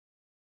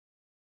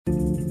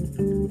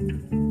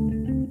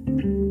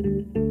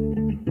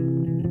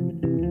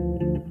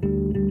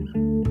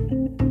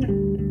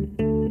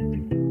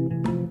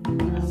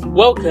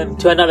Welcome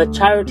to another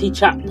Charity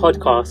Chat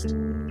podcast.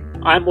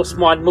 I'm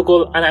Usman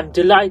Mughal and I'm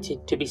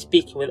delighted to be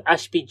speaking with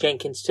Ashby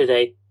Jenkins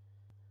today.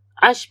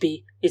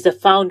 Ashby is the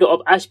founder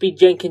of Ashby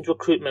Jenkins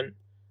Recruitment,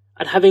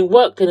 and having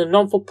worked in the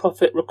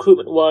non-for-profit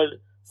recruitment world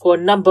for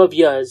a number of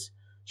years,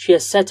 she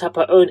has set up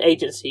her own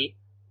agency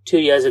 2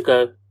 years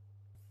ago.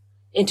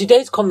 In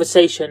today's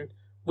conversation,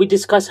 we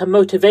discuss her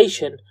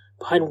motivation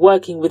behind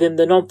working within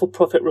the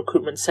non-for-profit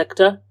recruitment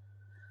sector,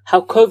 how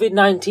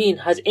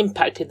COVID-19 has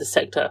impacted the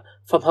sector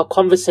from her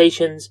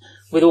conversations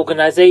with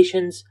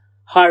organisations,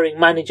 hiring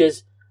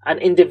managers and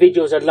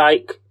individuals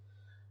alike,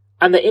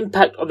 and the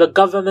impact of the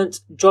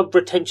government's job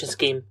retention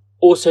scheme,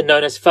 also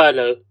known as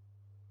furlough.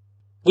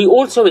 We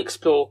also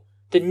explore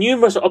the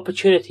numerous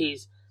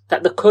opportunities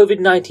that the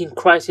COVID-19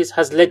 crisis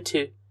has led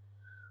to.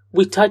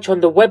 We touch on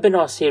the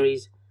webinar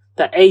series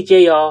that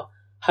AJR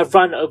have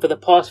run over the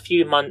past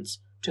few months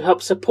to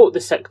help support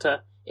the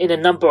sector in a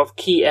number of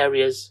key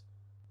areas.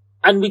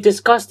 And we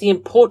discuss the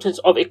importance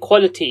of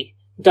equality,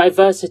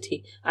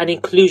 diversity and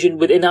inclusion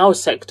within our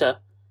sector,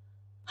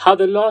 how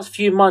the last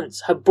few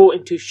months have brought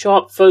into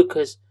sharp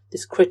focus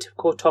this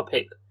critical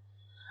topic,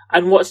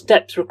 and what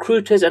steps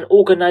recruiters and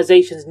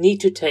organisations need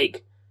to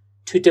take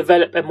to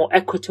develop a more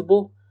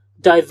equitable,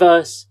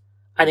 diverse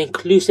and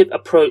inclusive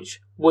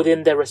approach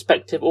within their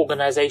respective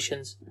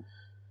organisations.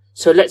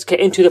 So let's get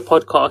into the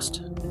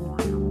podcast.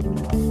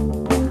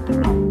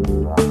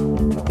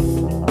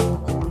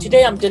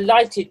 Today I'm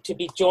delighted to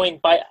be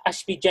joined by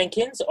Ashby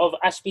Jenkins of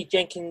Ashby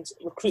Jenkins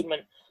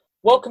Recruitment.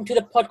 Welcome to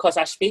the podcast,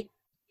 Ashby.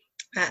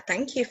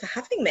 Thank you for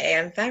having me.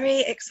 I'm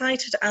very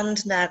excited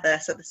and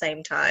nervous at the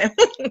same time.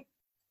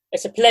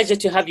 It's a pleasure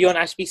to have you on,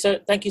 Ashby. So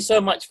thank you so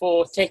much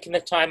for taking the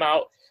time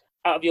out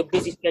of your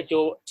busy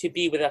schedule to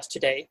be with us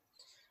today.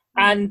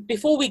 And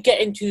before we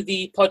get into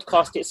the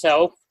podcast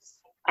itself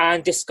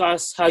and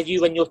discuss how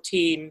you and your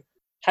team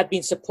have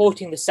been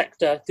supporting the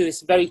sector through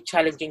this very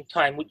challenging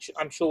time, which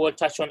I'm sure we'll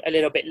touch on a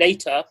little bit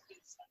later,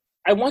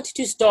 I wanted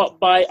to start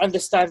by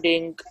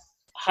understanding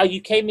how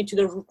you came into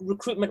the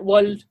recruitment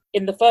world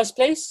in the first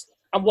place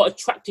and what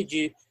attracted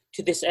you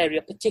to this area,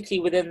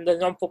 particularly within the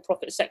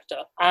non-for-profit sector.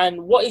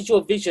 And what is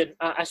your vision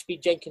at Ashby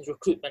Jenkins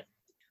Recruitment?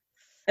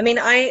 I mean,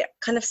 I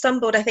kind of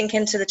stumbled, I think,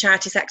 into the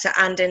charity sector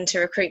and into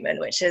recruitment,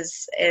 which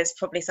is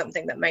probably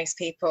something that most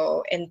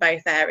people in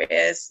both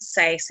areas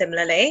say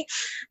similarly.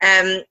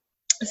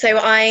 So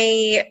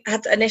I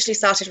had initially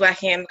started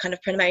working in kind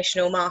of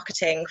promotional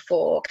marketing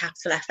for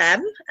Capital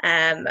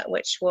FM,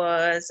 which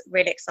was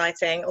really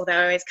exciting, although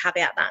I always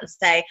caveat that and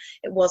say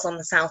it was on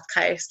the South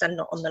Coast and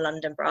not on the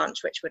London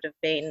branch, which would have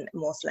been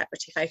more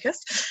celebrity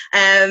focused.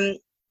 And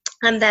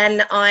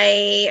then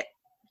I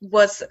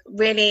worked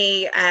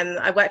really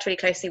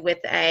closely with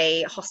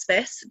a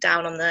hospice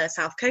down on the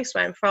South Coast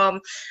where I'm from,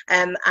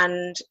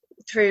 and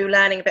through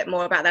learning a bit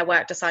more about their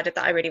work, decided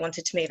that I really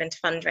wanted to move into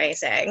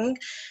fundraising.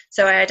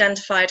 So I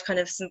identified kind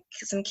of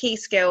some key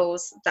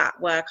skills that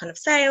were kind of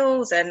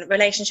sales and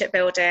relationship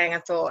building. I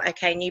thought,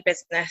 okay, new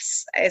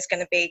business is going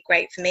to be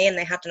great for me, and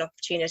they had an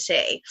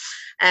opportunity.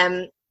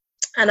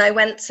 And I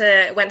went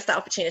to that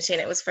opportunity,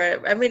 and it was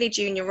for a really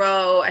junior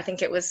role. I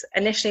think it was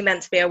initially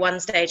meant to be a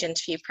one-stage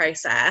interview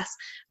process.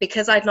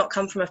 Because I'd not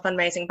come from a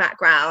fundraising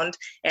background,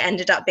 it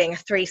ended up being a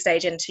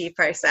 3-stage interview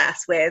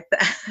process with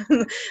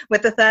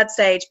the third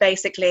stage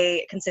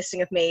basically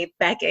consisting of me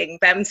begging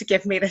them to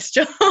give me this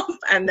job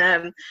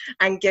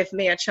and give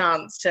me a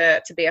chance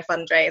to be a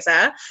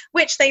fundraiser,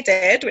 which they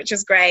did, which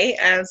was great.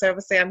 So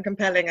obviously I'm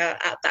compelling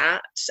at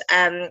that.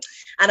 And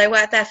I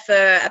worked there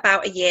for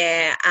about a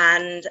year,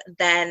 and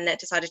then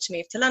decided to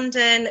move to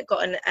London,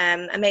 got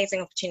an amazing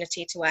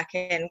opportunity to work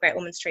in Great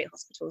Ormond Street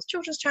Hospital's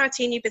children's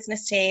charity new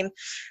business team,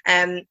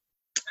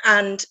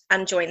 and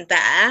joined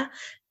there.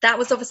 That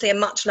was obviously a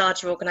much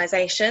larger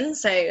organisation.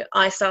 So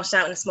I started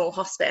out in a small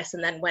hospice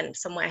and then went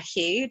somewhere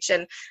huge.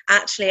 And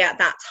actually at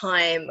that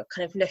time,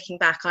 kind of looking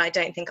back, I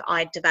don't think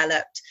I'd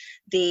developed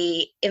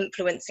the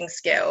influencing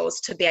skills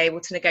to be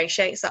able to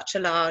negotiate such a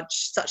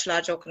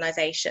large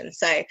organisation.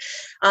 So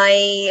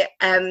I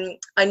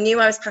knew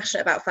I was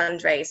passionate about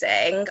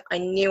fundraising. I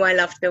knew I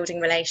loved building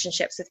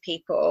relationships with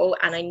people,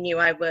 and I knew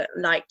I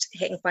liked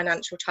hitting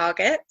financial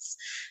targets.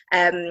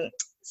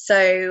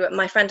 So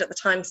my friend at the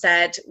time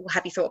said, well,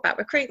 have you thought about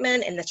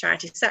recruitment in the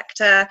charity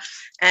sector?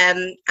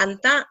 And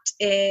that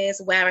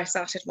is where I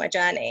started my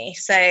journey.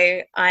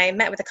 So I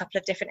met with a couple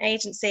of different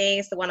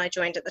agencies. The one I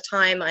joined at the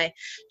time, I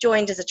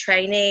joined as a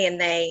trainee, and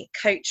they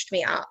coached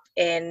me up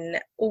in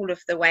all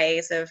of the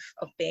ways of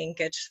being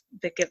good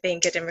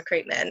in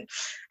recruitment.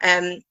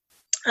 And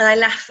I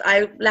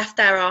left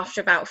there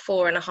after about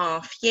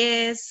 4.5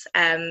 years.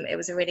 It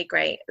was a really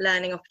great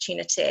learning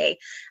opportunity.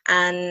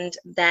 And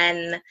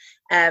then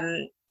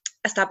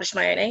established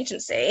my own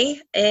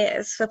agency,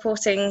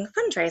 supporting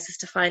fundraisers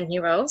to find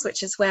new roles,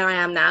 which is where I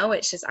am now,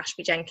 which is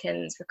Ashby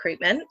Jenkins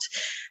Recruitment.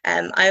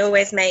 I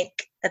always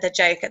make the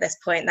joke at this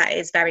point that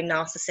is very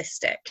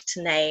narcissistic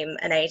to name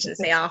an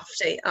agency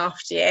after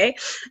you.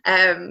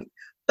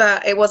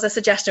 but it was a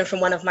suggestion from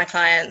one of my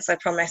clients. I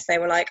promise. They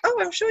were like, oh,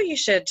 I'm sure you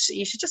should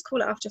just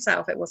call it after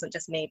yourself. It wasn't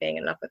just me being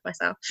in love with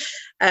myself.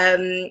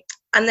 And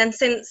then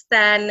since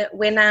then,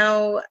 we're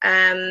now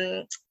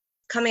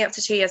coming up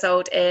to 2 years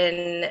old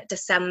in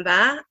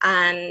December,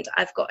 and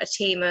I've got a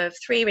team of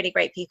 3 really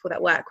great people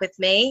that work with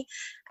me,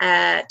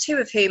 2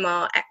 of whom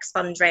are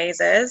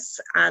ex-fundraisers,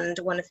 and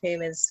one of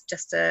whom is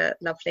just a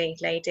lovely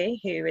lady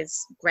who is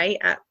great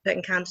at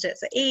putting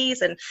candidates at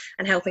ease and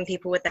helping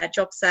people with their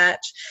job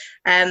search.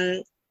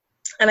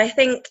 And I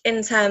think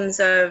in terms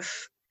of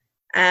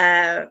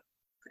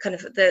kind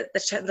of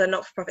the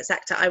not-for-profit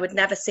sector, I would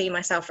never see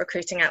myself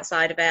recruiting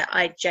outside of it.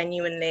 I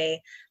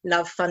genuinely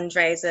love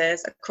fundraisers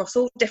across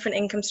all different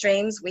income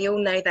streams. We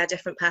all know their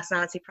different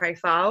personality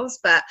profiles,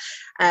 but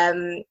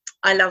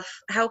I love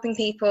helping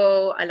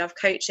people. I love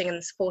coaching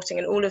and supporting,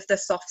 and all of the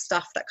soft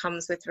stuff that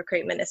comes with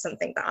recruitment is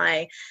something that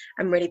I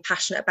am really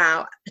passionate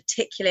about,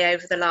 particularly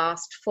over the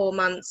last 4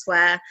 months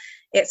where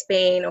it's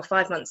been, or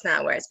 5 months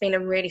now, where it's been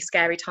a really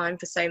scary time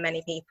for so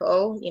many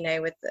people, you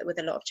know, with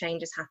a lot of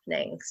changes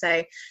happening.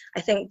 So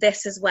I think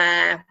this is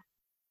where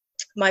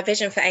my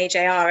vision for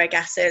AJR, I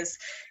guess,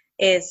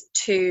 is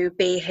to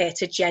be here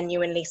to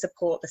genuinely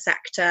support the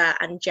sector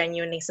and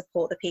genuinely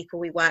support the people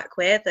we work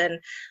with. And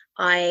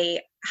I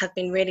have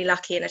been really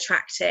lucky in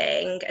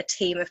attracting a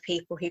team of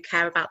people who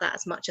care about that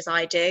as much as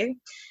I do.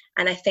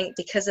 And I think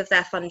because of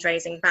their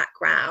fundraising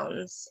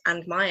backgrounds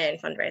and my own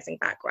fundraising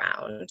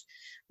background,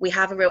 we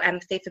have a real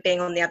empathy for being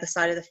on the other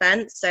side of the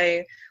fence.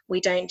 So we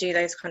don't do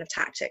those kind of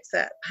tactics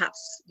that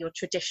perhaps your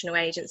traditional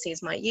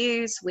agencies might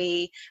use.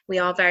 We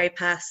are very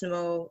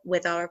personal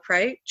with our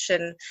approach.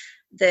 And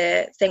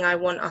the thing I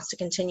want us to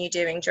continue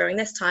doing during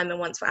this time, and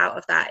once we're out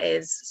of that,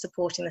 is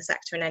supporting the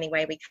sector in any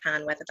way we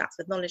can, whether that's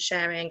with knowledge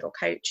sharing or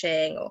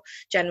coaching or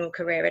general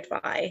career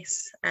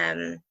advice.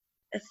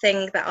 A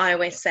thing that I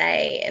always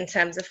say in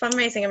terms of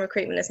fundraising and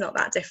recruitment is not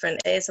that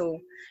different. It is all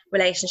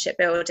relationship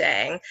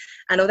building.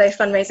 And although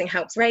fundraising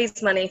helps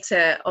raise money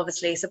to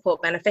obviously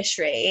support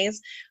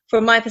beneficiaries,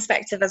 from my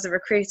perspective as a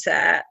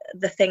recruiter,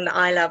 the thing that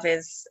I love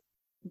is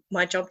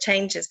my job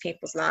changes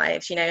people's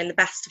lives. You know, in the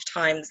best of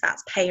times,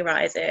 that's pay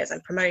rises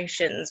and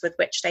promotions with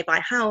which they buy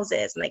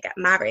houses and they get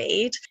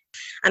married.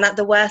 And at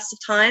the worst of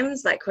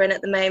times, like we're in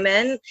at the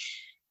moment,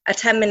 a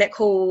 10-minute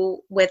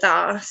call with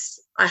us,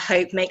 I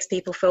hope, makes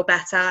people feel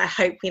better. I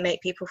hope we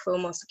make people feel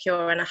more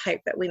secure, and I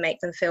hope that we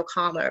make them feel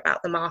calmer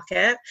about the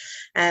market.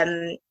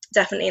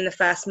 Definitely in the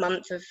first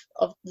month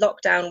of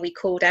lockdown, we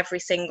called every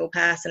single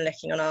person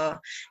looking on our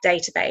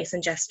database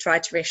and just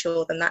tried to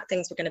reassure them that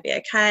things were going to be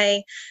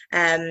okay,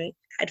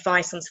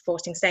 advice on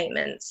supporting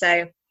statements.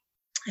 So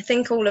I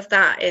think all of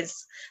that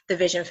is the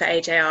vision for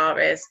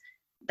AJR, is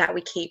that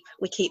we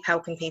keep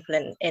helping people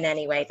in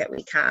any way that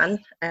we can,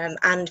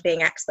 and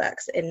being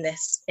experts in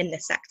this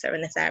sector,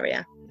 in this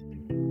area.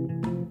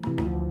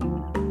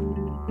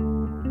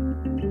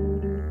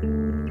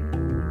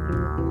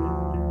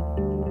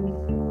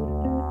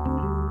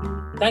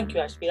 Thank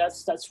you, Ashby.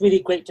 That's really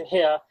great to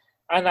hear.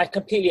 And I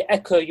completely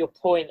echo your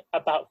point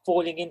about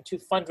falling into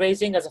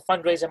fundraising. As a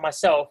fundraiser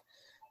myself,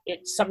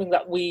 it's something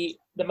that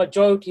the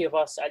majority of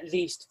us at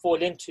least,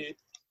 fall into,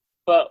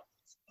 but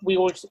we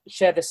all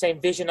share the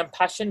same vision and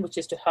passion, which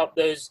is to help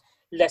those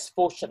less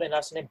fortunate than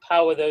us and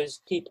empower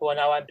those people and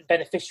our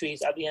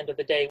beneficiaries at the end of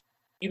the day.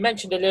 You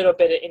mentioned a little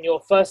bit in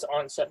your first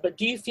answer, but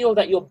do you feel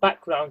that your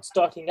background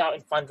starting out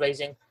in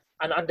fundraising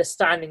and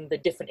understanding the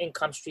different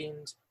income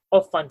streams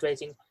of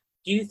fundraising,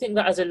 do you think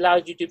that has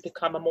allowed you to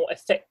become a more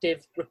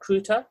effective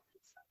recruiter,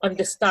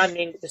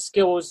 understanding the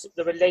skills,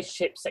 the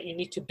relationships that you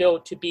need to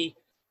build to be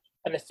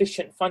an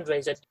efficient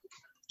fundraiser?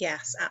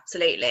 Yes,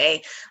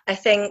 absolutely. I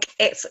think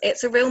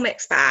it's a real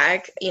mixed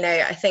bag. You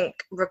know, I think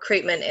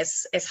recruitment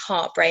is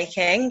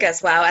heartbreaking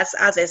as well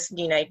as is,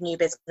 you know, new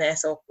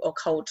business or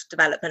cold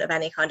development of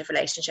any kind of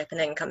relationship and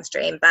income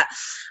stream. But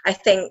I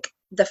think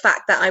the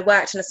fact that I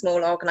worked in a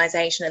small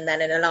organisation and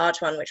then in a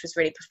large one, which was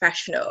really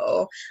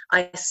professional,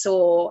 I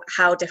saw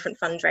how different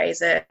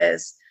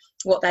fundraisers,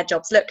 what their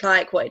jobs looked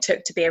like, what it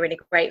took to be a really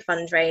great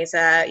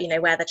fundraiser, you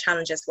know, where the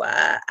challenges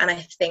were. And I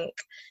think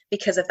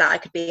because of that, I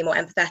could be more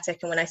empathetic.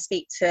 And when I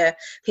speak to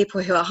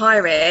people who are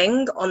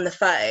hiring on the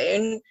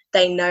phone,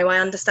 they know I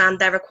understand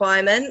their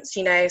requirements,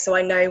 you know, so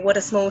I know what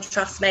a small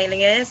trust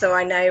mailing is, or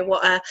I know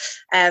what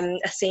a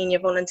senior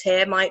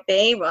volunteer might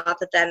be,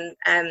 rather than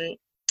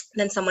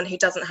someone who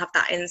doesn't have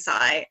that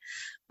insight.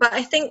 But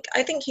I think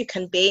you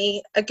can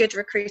be a good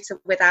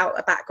recruiter without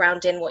a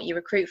background in what you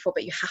recruit for,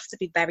 but you have to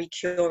be very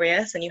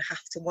curious and you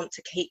have to want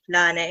to keep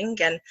learning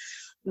and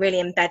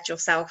really embed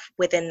yourself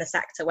within the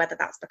sector, whether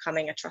that's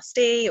becoming a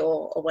trustee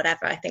or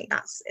whatever. I think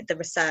that's the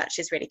research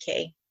is really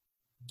key.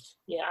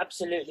 Yeah,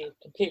 absolutely.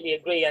 Completely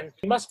agree. And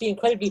you must be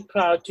incredibly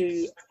proud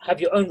to have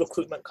your own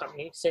recruitment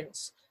company,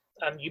 since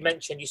you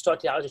mentioned you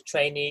started out as a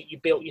trainee, you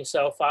built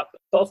yourself up.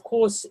 But of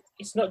course,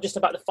 it's not just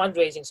about the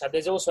fundraising side.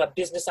 There's also a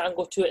business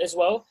angle to it as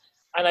well.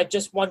 And I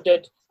just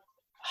wondered,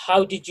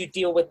 how did you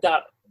deal with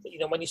that, you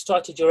know, when you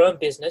started your own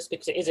business,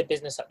 because it is a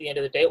business at the end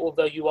of the day,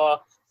 although you are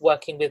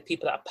working with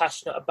people that are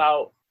passionate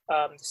about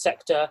the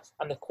sector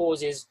and the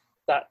causes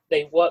that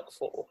they work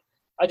for.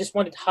 I just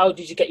wondered, how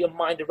did you get your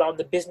mind around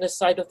the business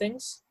side of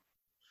things?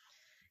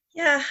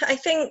 Yeah, I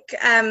think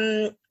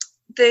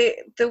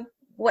the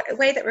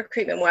way that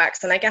recruitment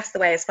works, and I guess the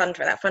way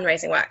that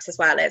fundraising works as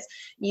well, is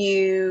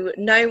you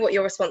know what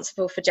you're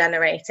responsible for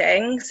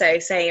generating. So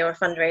say you're a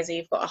fundraiser,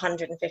 you've got a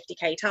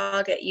 150k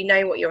target, you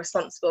know what you're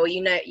responsible,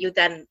 you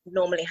then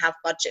normally have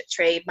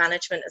budgetary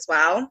management as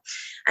well.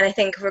 And I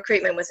think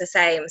recruitment was the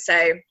same.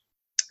 So,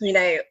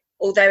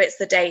 although it's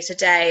the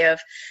day-to-day of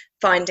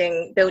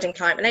building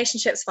client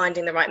relationships,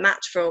 finding the right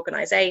match for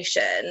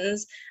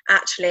organizations,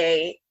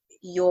 actually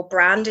your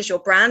brand is your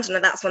brand.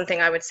 And that's one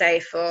thing I would say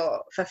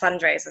for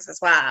fundraisers as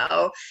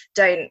well.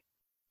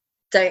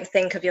 Don't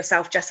think of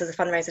yourself just as a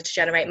fundraiser to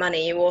generate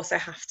money. You also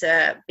have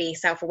to be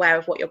self-aware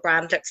of what your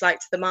brand looks like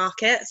to the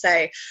market. So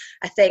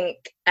I think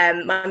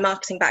my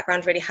marketing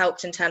background really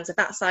helped in terms of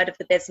that side of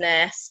the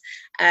business.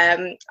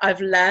 I've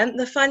learned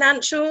the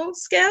financial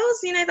skills.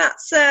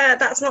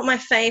 That's not my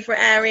favorite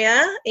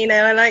area.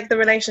 I like the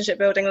relationship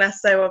building, less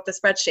so of the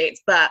spreadsheets.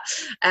 But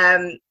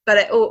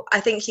I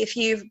think if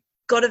you've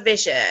got a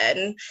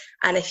vision,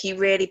 and if you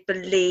really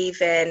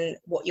believe in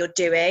what you're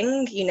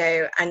doing,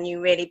 and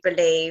you really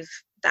believe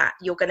that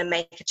you're going to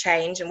make a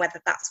change, and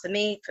whether that's for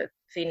me for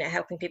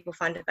helping people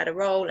find a better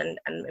role and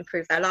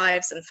improve their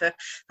lives, and for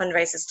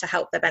fundraisers to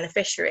help their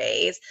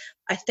beneficiaries,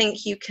 I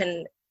think you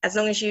can, as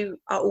long as you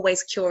are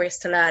always curious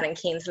to learn and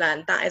keen to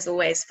learn. That is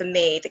always, for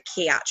me, the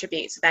key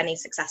attributes of any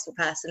successful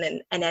person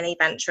in any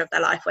venture of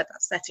their life, whether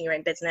that's setting your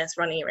own business,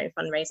 running your own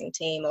fundraising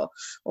team,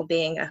 or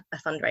being a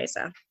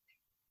fundraiser.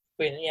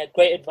 Brilliant. Yeah,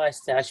 great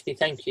advice there, Ashby.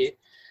 Thank you.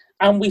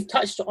 And we've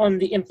touched on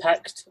the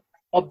impact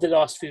of the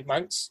last few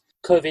months,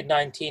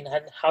 COVID-19,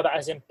 and how that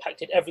has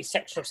impacted every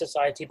section of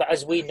society. But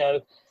as we know,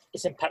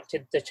 it's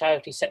impacted the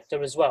charity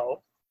sector as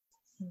well.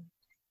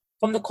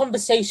 From the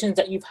conversations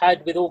that you've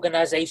had with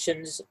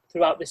organizations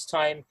throughout this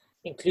time,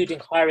 including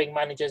hiring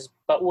managers,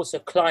 but also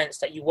clients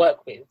that you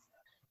work with,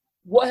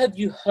 what have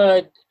you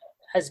heard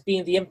has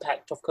been the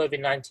impact of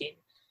COVID-19,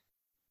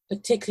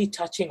 particularly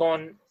touching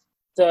on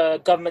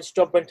the government's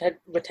job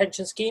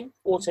retention scheme,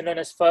 also known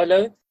as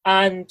furlough,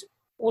 and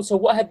also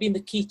what have been the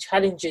key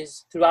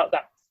challenges throughout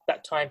that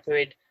time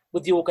period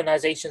with the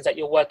organizations that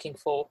you're working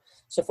for?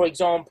 So, for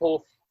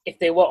example, if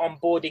they were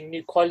onboarding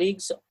new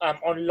colleagues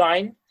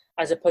online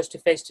as opposed to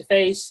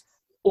face-to-face,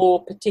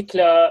 or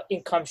particular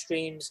income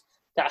streams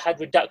that had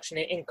reduction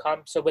in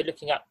income. So we're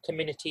looking at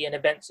community and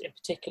events in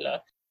particular.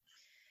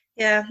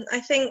 Yeah, I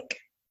think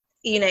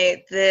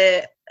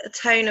the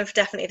tone of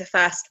definitely the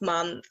first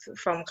month,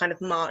 from kind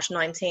of March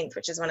 19th,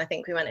 which is when I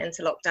think we went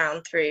into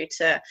lockdown, through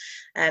to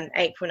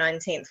April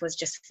 19th, was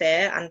just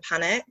fear and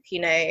panic.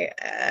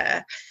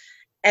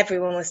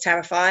 Everyone was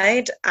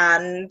terrified,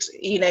 and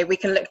we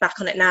can look back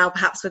on it now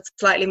perhaps with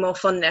slightly more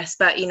fondness,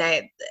 but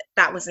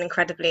that was an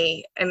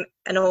incredibly an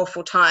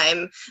awful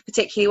time,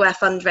 particularly where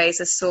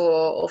fundraisers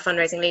or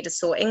fundraising leaders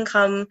saw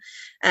income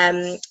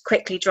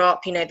quickly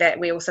drop. That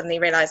we all suddenly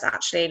realized that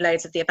actually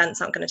loads of the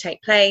events aren't going to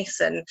take place,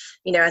 and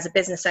as a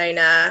business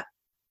owner,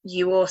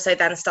 you also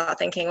then start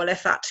thinking, well,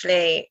 if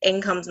actually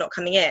income's not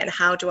coming in,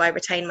 how do I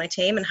retain my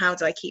team, and how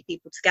do I keep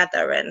people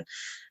together?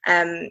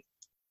 And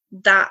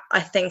that,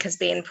 I think, has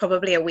been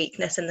probably a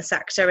weakness in the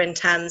sector in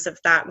terms of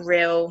that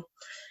real,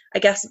 I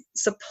guess,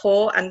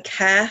 support and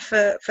care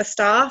for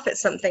staff.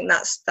 It's something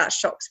that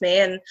shocks me,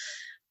 and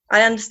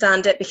I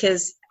understand it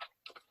because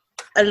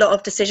a lot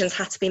of decisions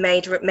had to be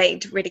made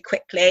really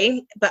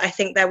quickly. But I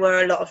think there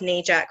were a lot of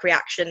knee-jerk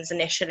reactions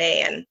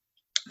initially, and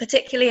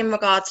particularly in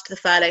regards to the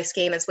furlough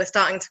scheme, as we're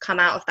starting to come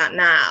out of that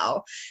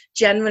now,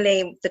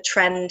 generally the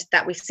trend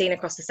that we've seen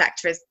across the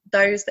sector is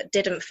those that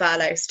didn't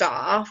furlough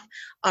staff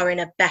are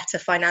in a better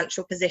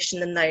financial position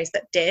than those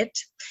that did.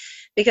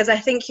 Because I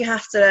think you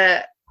have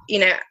to,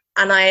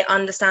 and I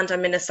understand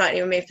I'm in a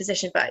slightly removed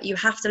position, but you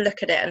have to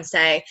look at it and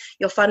say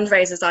your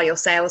fundraisers are your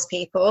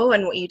salespeople,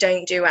 and what you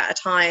don't do at a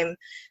time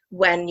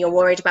when you're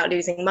worried about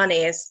losing money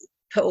is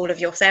put all of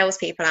your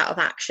salespeople out of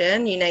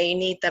action. You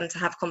need them to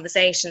have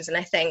conversations. And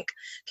I think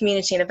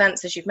community and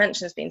events, as you've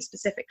mentioned, has been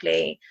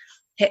specifically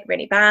hit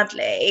really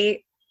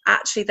badly.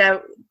 Actually,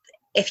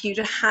 if you'd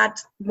had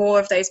more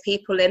of those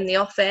people in the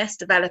office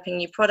developing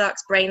new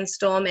products,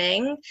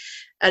 brainstorming,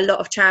 a lot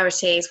of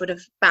charities would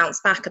have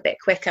bounced back a bit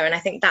quicker. And I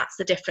think that's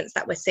the difference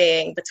that we're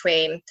seeing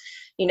between,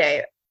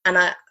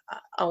 and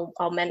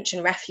I'll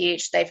mention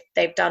Refuge.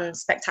 They've done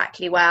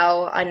spectacularly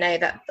well. I know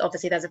that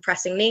obviously there's a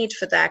pressing need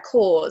for their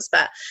cause,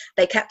 but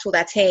they kept all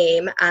their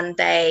team and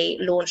they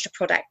launched a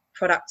product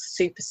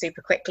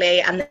super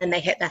quickly, and then they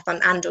hit their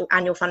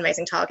annual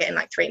fundraising target in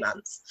like 3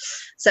 months.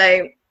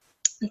 So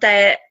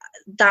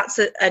that's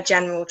a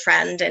general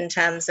trend in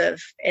terms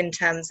of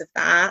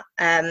that.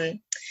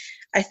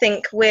 I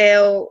think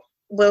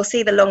we'll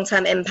see the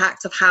long-term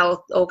impact of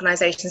how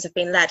organisations have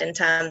been led in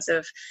terms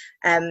of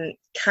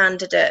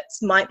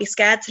candidates might be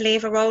scared to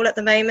leave a role at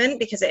the moment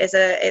because it's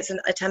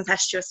a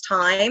tempestuous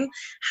time.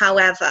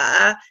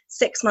 However,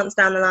 6 months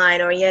down the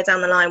line or a year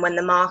down the line, when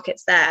the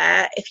market's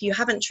there, if you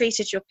haven't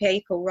treated your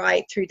people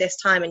right through this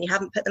time and you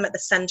haven't put them at the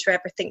centre of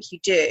everything you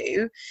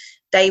do,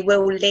 they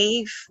will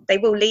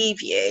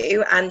leave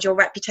you, and your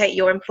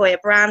employer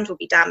brand will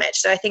be damaged.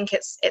 So I think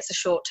it's a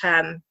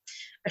short-term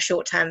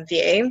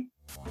view.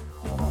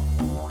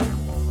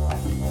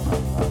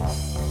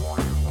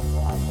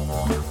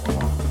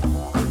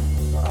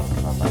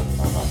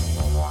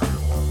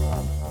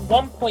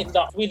 One point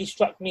that really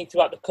struck me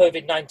throughout the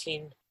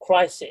COVID-19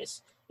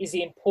 crisis is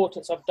the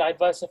importance of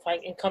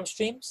diversifying income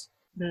streams.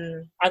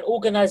 And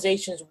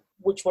organizations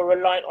which were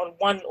reliant on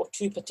one or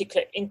two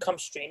particular income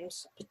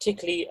streams,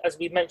 particularly, as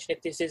we mentioned,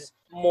 if this is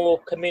more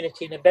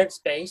community and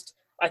events based,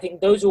 I think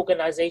those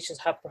organizations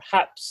have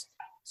perhaps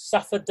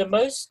suffered the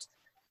most.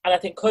 And I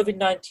think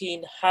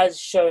COVID-19 has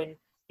shown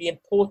the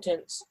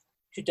importance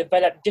to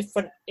develop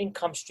different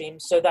income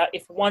streams so that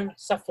if one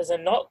suffers a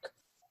knock,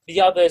 the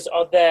others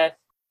are there.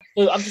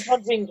 So I'm just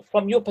wondering,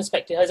 from your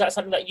perspective, is that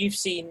something that you've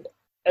seen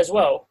as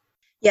well?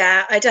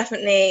 Yeah, I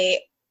think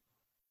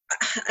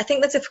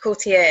the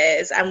difficulty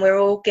is, and we're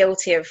all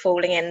guilty of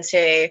falling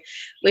into,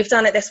 we've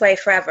done it this way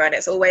forever and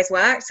it's always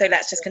worked, so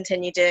let's just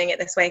continue doing it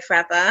this way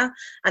forever.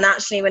 And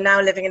actually, we're now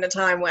living in a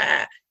time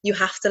where you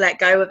have to let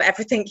go of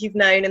everything you've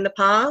known in the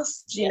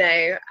past, you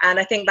know, and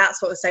I think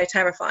that's what was so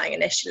terrifying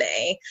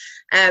initially.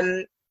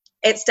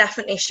 It's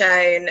definitely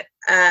shown,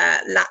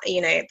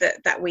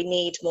 that we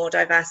need more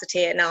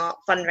diversity in our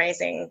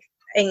fundraising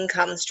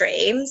income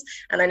streams.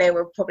 And I know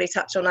we'll probably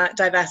touch on that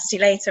diversity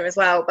later as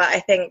well. But I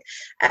think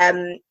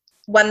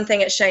one thing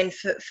it's shown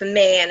for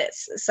me, and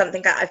it's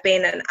something that I've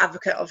been an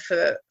advocate of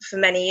for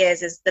many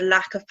years, is the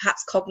lack of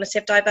perhaps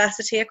cognitive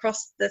diversity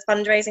across the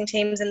fundraising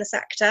teams in the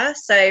sector.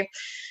 So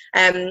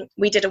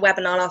we did a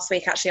webinar last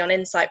week actually on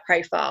insight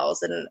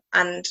profiles and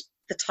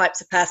the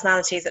types of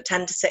personalities that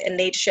tend to sit in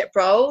leadership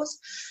roles.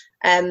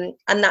 And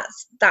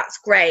that's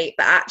great,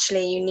 but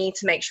actually you need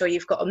to make sure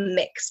you've got a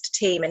mixed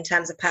team in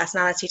terms of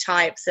personality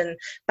types and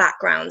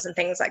backgrounds and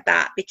things like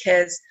that,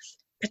 because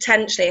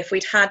potentially if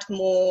we'd had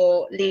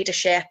more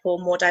leadership or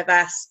more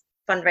diverse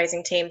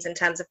fundraising teams in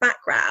terms of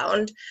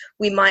background,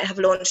 we might have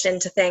launched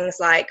into things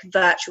like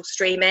virtual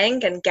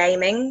streaming and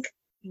gaming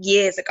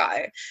years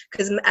ago,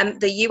 because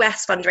the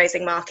US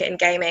fundraising market in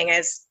gaming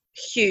is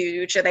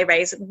huge. They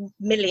raise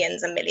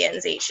millions and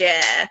millions each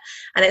year,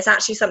 and it's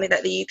actually something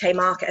that the UK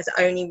market has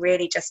only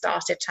really just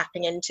started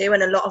tapping into,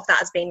 and a lot of that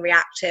has been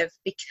reactive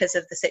because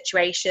of the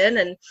situation.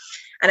 And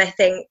I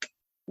think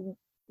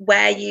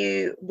where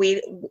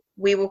we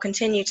will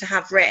continue to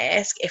have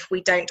risk if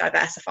we don't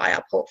diversify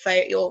our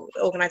portfolio.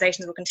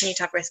 Organizations will continue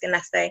to have risk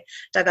unless they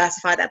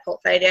diversify their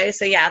portfolio.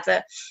 So yeah,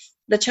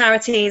 the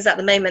charities at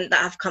the moment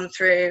that have come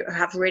through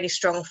have really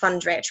strong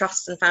fundraising,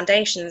 trusts and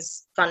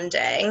foundations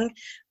funding.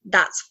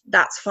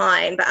 That's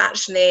fine, but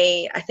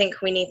actually I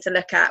think we need to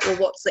look at, well,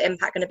 what's the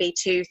impact going to be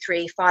 2,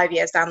 3, 5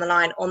 years down the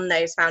line on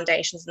those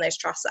foundations and those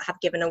trusts that have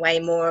given away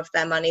more of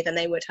their money than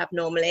they would have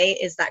normally?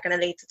 Is that going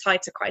to lead to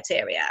tighter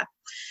criteria?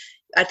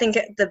 I think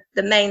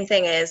the main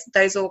thing is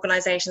those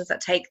organisations that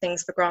take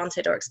things for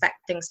granted or expect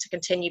things to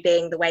continue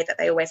being the way that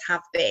they always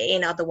have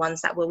been are the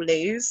ones that will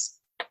lose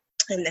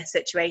in this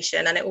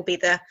situation, and it will be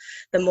the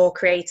more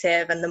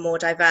creative and the more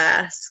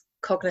diverse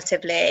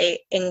cognitively,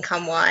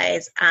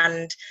 income-wise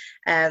and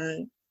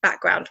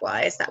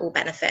background-wise that will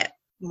benefit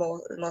more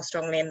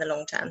strongly in the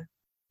long term.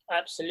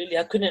 Absolutely,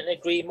 I couldn't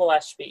agree more,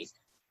 Ashby.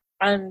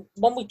 And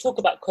when we talk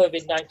about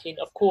COVID-19,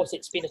 of course,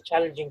 it's been a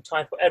challenging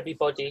time for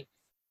everybody.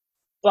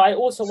 But I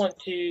also want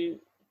to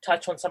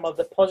touch on some of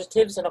the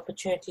positives and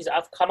opportunities that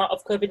have come out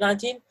of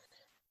COVID-19,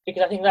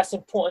 because I think that's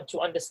important to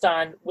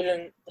understand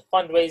within the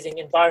fundraising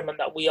environment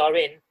that we are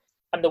in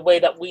and the way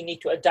that we need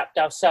to adapt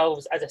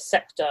ourselves as a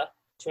sector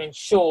to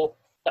ensure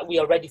that we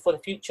are ready for the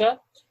future.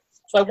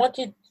 So I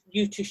wanted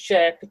you to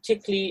share,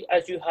 particularly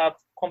as you have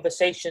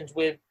conversations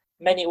with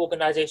many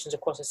organizations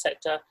across the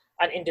sector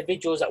and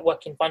individuals that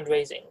work in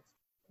fundraising,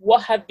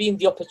 what have been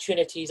the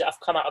opportunities that have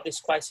come out of this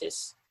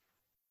crisis?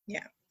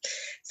 Yeah.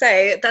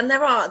 So then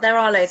there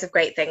are loads of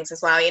great things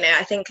as well. You know,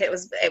 I think it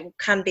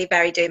can be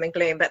very doom and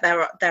gloom, but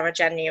there are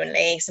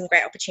genuinely some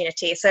great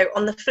opportunities. So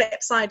on the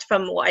flip side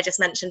from what I just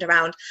mentioned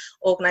around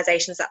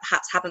organisations that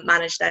perhaps haven't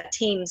managed their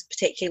teams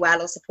particularly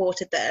well or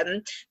supported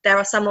them, there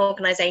are some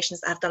organisations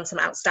that have done some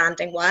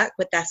outstanding work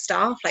with their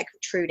staff, like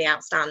truly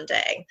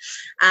outstanding.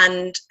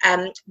 And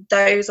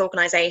those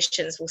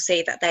organisations will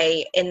see that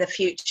they in the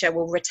future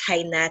will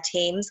retain their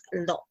teams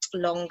a lot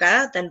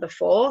longer than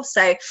before.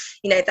 So,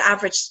 you know, the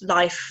average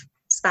life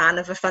span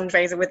of a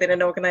fundraiser within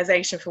an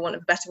organisation, for want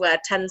of a better word,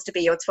 tends to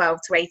be your 12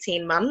 to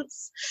 18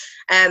 months.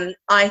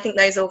 I think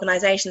those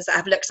organisations that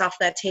have looked after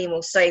their team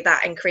will see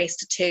that increase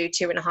to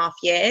 2.5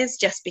 years,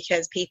 just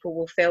because people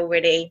will feel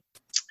really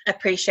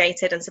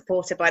appreciated and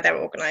supported by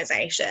their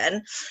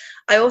organisation.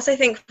 I also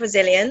think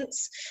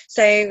resilience.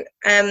 So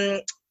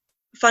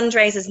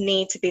fundraisers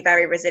need to be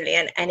very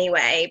resilient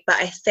anyway, but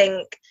I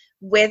think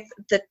with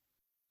the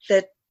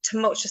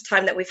tumultuous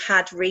time that we've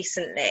had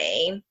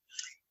recently,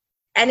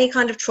 any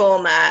kind of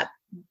trauma,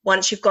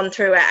 once you've gone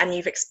through it and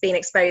you've been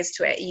exposed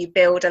to it, you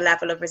build a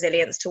level of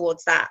resilience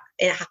towards that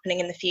happening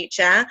in the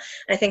future. And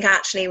I think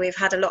actually we've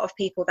had a lot of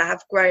people that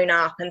have grown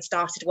up and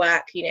started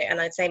work,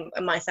 and I'd say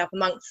myself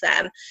amongst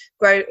them,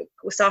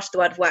 started the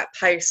world of work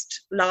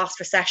post last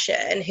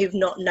recession, who've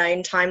not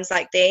known times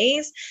like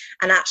these.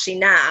 And actually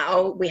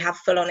now we have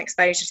full on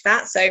exposure to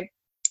that. So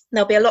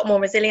there'll be a lot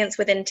more resilience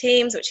within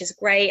teams, which is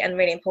great and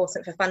really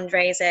important for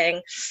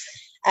fundraising.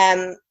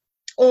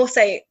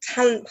 Also,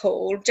 talent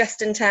pool,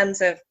 just in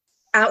terms of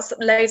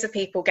loads of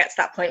people get to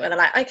that point where they're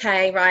like,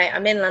 okay, right,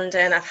 I'm in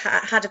London, I've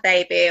had a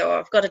baby, or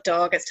I've got a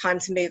dog, it's time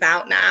to move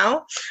out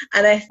now.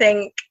 And I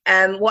think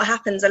what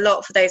happens a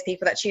lot for those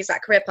people that choose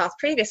that career path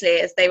previously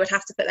is they would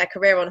have to put their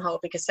career on hold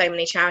because so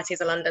many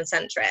charities are London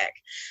centric,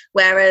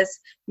 whereas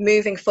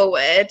moving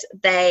forward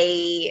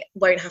they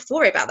won't have to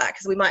worry about that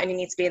because we might only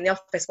need to be in the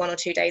office 1 or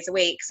 2 days a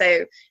week.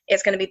 So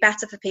it's going to be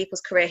better for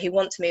people's career who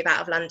want to move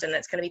out of London.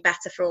 It's going to be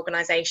better for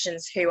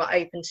organisations who are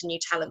open to new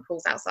talent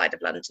pools outside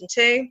of London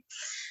too.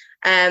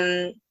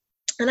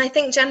 And I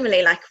think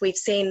generally, like, we've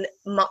seen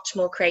much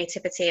more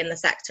creativity in the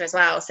sector as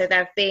well. So there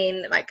have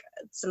been like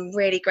some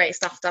really great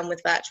stuff done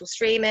with virtual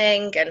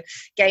streaming and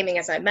gaming,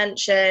 as I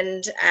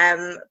mentioned,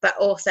 but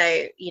also,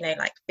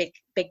 like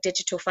big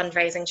digital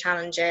fundraising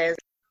challenges.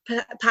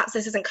 Perhaps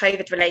this isn't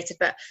COVID related,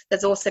 but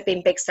there's also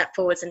been big step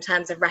forwards in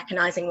terms of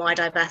recognising why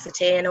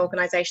diversity in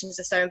organisations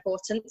is so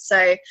important.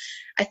 So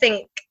I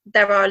think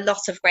there are a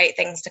lot of great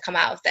things to come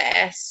out of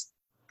this.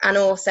 And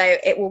also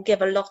it will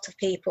give a lot of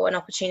people an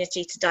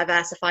opportunity to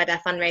diversify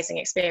their fundraising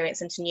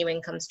experience into new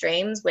income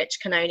streams, which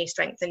can only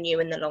strengthen you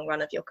in the long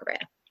run of your career.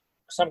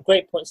 Some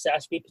great points there,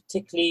 Ashby.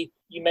 Particularly,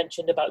 you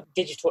mentioned about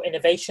digital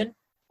innovation.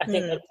 I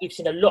think that we've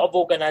seen a lot of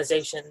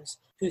organisations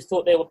who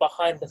thought they were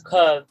behind the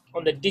curve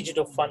on the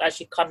digital front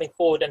actually coming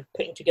forward and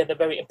putting together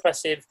very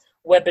impressive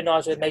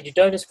webinars with major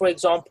donors, for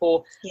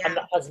example, and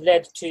that has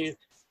led to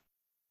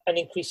an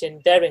increase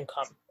in their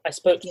income. I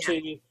spoke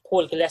to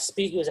Paul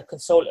Gillespie, who is a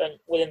consultant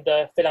within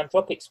the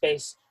philanthropic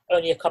space,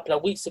 only a couple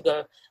of weeks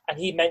ago, and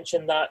he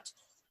mentioned that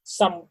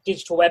some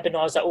digital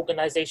webinars that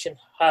organisations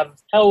have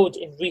held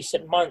in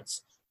recent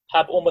months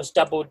have almost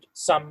doubled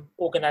some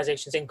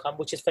organisations' income,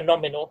 which is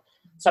phenomenal,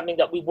 something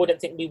that we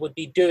wouldn't think we would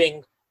be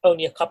doing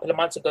only a couple of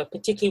months ago,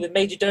 particularly with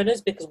major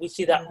donors, because we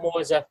see that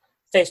more as a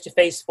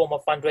face-to-face form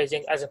of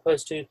fundraising as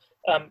opposed to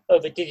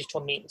over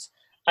digital means.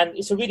 And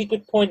it's a really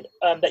good point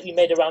that you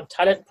made around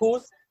talent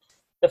pool.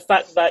 The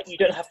fact that you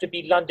don't have to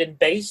be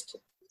London-based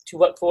to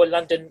work for a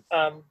London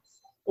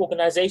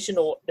organisation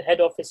or the head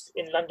office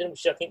in London,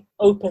 which I think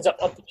opens up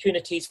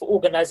opportunities for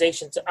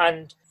organisations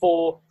and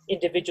for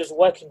individuals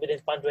working within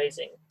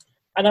fundraising.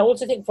 And I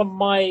also think from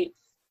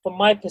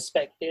my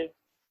perspective,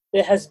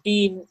 there has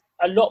been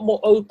a lot more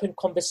open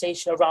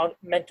conversation around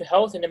mental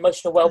health and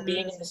emotional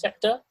well-being in the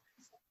sector.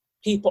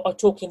 People are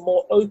talking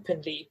more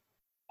openly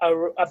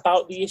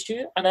about the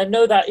issue. And I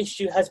know that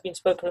issue has been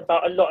spoken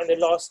about a lot in the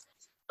last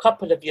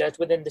couple of years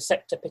within the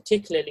sector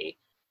particularly,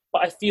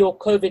 but I feel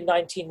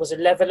COVID-19 was a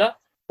leveler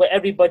where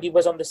everybody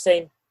was on the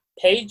same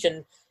page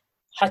and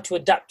had to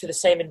adapt to the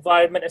same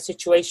environment and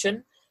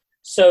situation.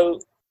 So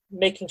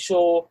making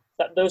sure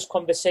that those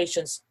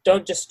conversations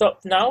don't just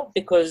stop now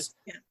because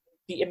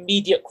the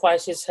immediate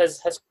crisis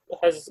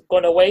has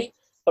gone away,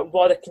 but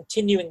rather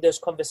continuing those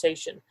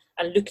conversations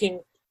and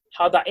looking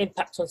how that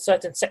impacts on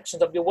certain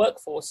sections of your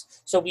workforce.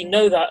 So we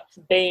know that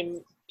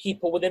BAME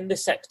people within the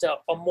sector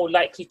are more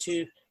likely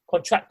to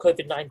contract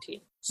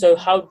COVID-19. So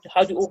how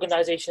do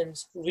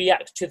organizations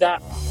react to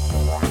that?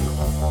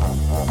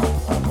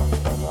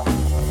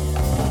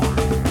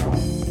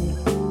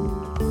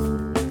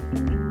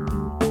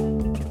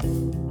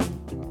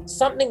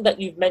 Something that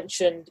you've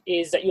mentioned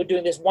is that you're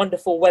doing this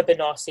wonderful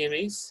webinar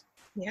series,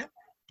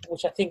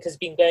 which I think has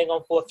been going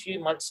on for a few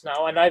months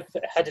now. And I've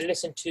had to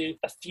listen to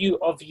a few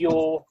of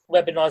your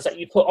webinars that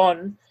you put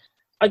on.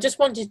 I just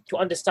wanted to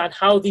understand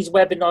how these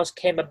webinars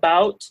came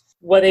about.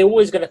 Were they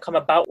always going to come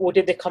about, or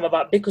did they come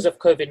about because of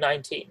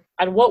COVID-19?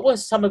 And what were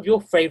some of your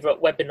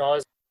favourite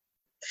webinars?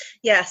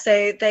 Yeah,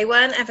 so they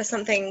weren't ever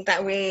something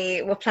that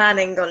we were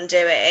planning on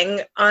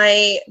doing.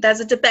 There's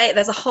a debate,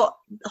 there's a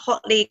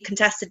hotly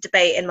contested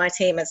debate in my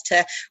team as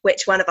to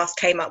which one of us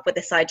came up with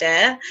this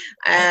idea.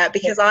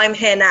 Because I'm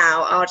here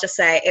now, I'll just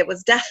say it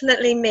was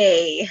definitely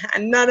me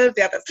and none of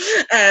the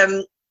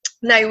others.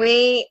 No,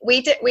 we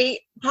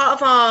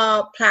part of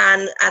our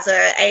plan as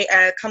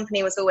a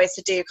company was always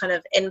to do kind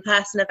of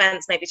in-person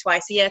events, maybe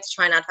twice a year, to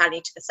try and add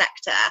value to the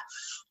sector.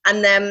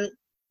 And then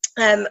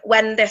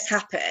when this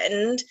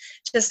happened,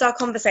 just our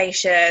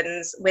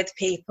conversations with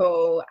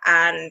people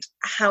and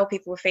how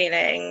people were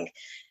feeling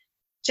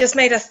just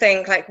made us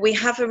think, like, we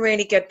have a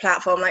really good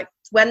platform. Like,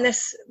 when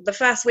the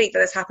first week that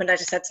this happened, I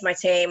just said to my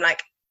team,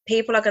 like,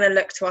 people are going to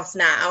look to us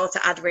now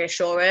to add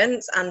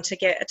reassurance and to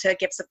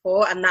give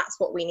support, and that's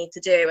what we need to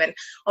do. And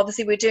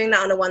obviously we're doing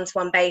that on a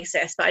one-to-one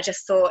basis, but I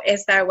just thought,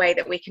 is there a way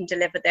that we can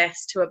deliver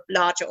this to a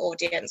larger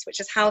audience, which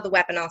is how the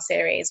webinar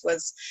series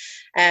was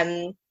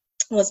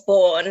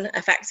born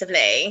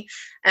effectively.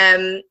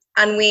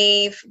 And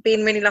we've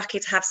been really lucky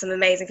to have some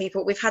amazing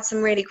people. We've had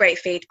some really great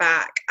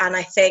feedback, and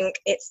I think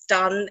it's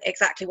done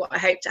exactly what I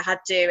hoped it had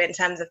to do, in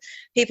terms of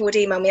people would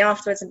email me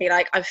afterwards and be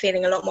like, I'm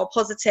feeling a lot more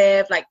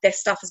positive, like this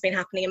stuff has been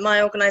happening in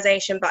my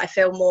organisation, but I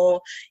feel more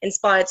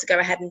inspired to go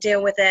ahead and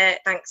deal with it,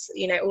 thanks,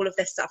 you know, all of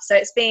this stuff. So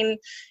it's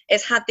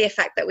had the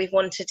effect that we've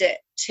wanted it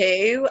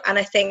to, and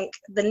I think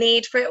the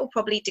need for it will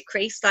probably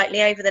decrease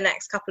slightly over the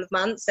next couple of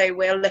months. So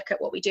we'll look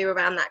at what we do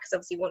around that, because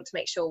obviously we want to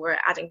make sure we're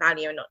adding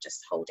value and not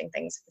just holding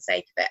things for the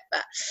sake of it.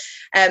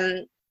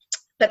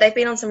 But they've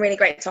been on some really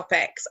great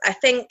topics. I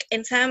think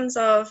in terms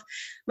of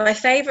my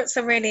favourites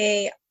are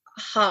really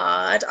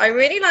hard. I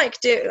really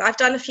I've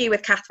done a few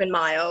with Catherine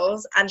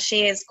Miles, and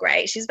she is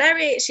great. She's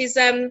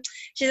a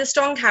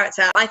strong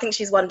character. I think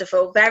she's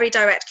wonderful, very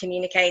direct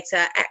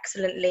communicator,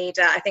 excellent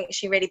leader. I think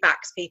she really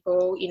backs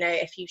people, you know,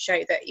 if you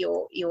show that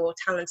you're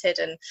talented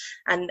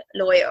and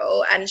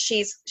loyal, and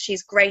she's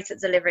great at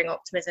delivering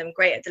optimism,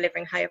 great at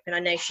delivering hope, and I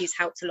know she's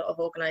helped a lot of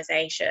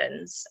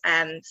organizations.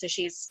 So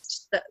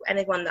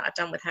anyone that I've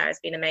done with her has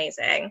been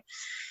amazing.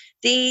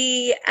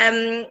 The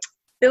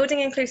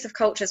Building Inclusive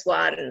Cultures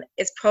one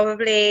was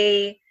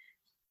probably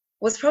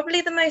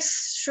the most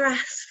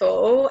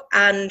stressful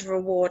and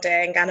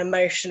rewarding and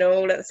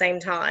emotional at the same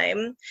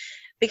time,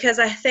 because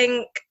I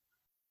think,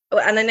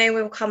 and I know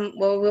we'll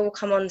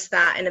come on to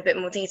that in a bit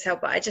more detail,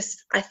 but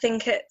I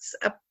think it's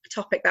a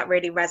topic that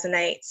really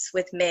resonates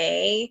with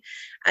me,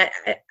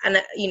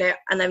 and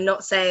I'm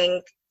not saying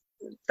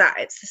that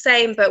it's the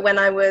same, but when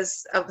I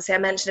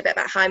mentioned a bit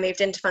about how I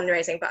moved into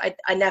fundraising, but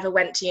I never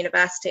went to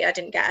university. I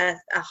didn't get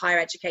a higher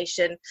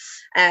education,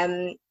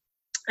 and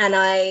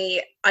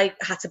I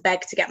had to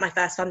beg to get my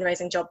first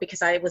fundraising job,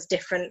 because I was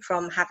different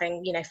from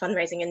having, you know,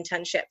 fundraising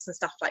internships and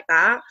stuff like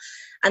that.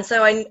 And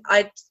so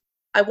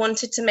I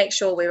wanted to make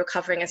sure we were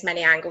covering as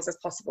many angles as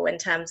possible in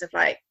terms of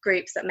like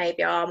groups that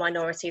maybe are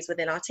minorities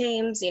within our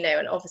teams, you know,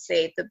 and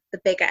obviously the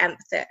bigger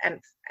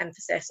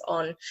emphasis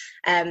on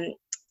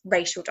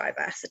racial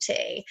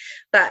diversity.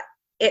 But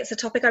it's a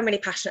topic I'm really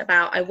passionate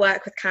about. I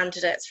work with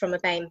candidates from a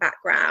BAME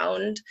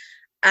background,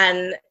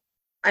 and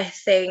I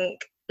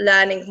think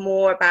learning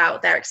more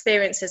about their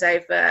experiences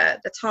over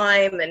the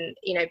time, and,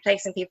 you know,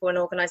 placing people in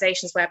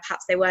organizations where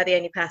perhaps they were the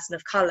only person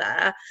of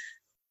color,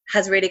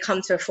 has really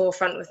come to a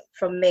forefront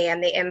from me,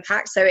 and the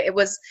impact. So it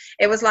was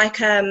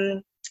like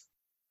and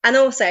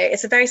also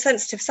it's a very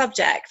sensitive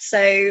subject,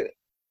 so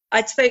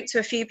I spoke to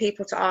a few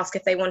people to ask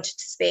if they wanted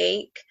to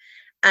speak,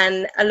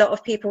 and a lot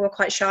of people were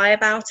quite shy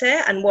about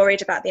it and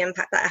worried about the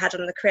impact that it had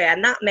on the career,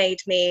 and that made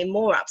me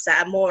more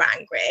upset and more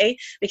angry,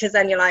 because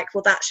then you're like,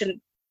 well, that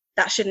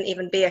shouldn't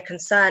even be a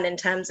concern, in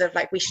terms of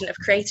like, we shouldn't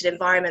have created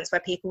environments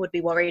where people would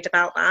be worried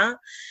about that.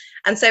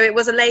 And so it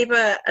was a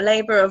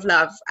labour of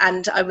love,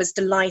 and I was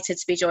delighted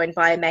to be joined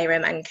by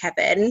Mayrim and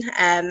Kevin,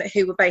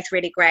 who were both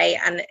really great,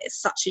 and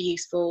it's such a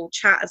useful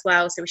chat as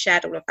well. So we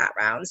shared all of that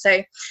round.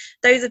 So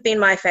those have been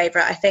my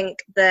favourite. I think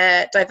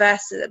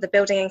the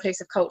Building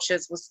Inclusive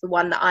Cultures was the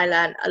one that I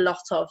learned a lot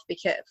of,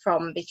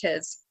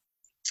 because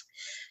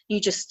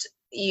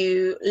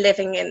you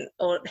living in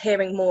or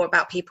hearing more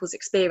about people's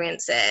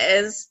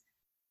experiences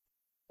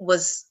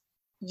was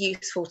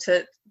useful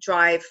to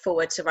drive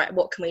forward to, right,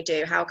 what can we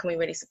do, how can we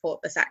really support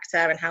the sector,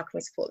 and how can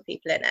we support the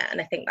people in it. And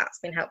I think that's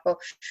been helpful.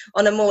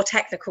 On a more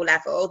technical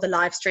level, the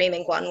live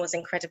streaming one was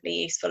incredibly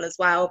useful as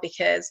well,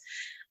 because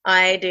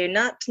I do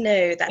not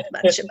know that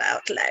much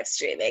about live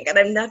streaming, and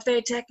I'm not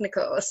very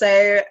technical.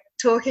 So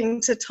talking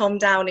to Tom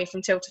Downey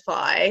from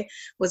Tiltify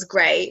was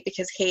great,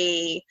 because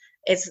he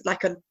is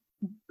like a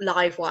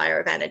live wire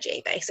of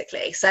energy,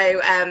 basically. So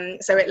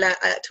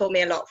it taught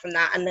me a lot from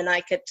that. And then I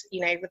could,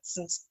 you know, with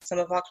some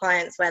of our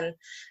clients, when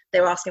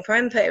they were asking for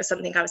input, it was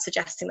something I was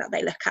suggesting that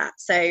they look at.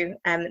 So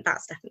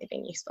that's definitely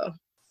been useful.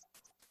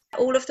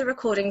 All of the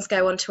recordings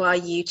go onto our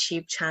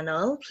YouTube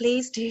channel.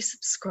 Please do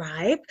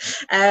subscribe.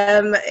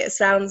 It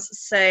sounds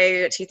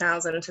so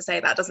 2000 to say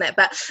that, doesn't it?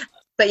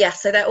 But yeah,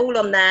 so they're all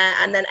on there.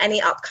 And then any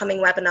upcoming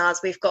webinars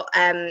we've got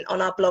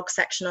on our blog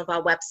section of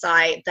our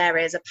website, there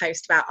is a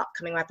post about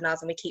upcoming webinars,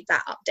 and we keep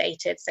that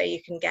updated so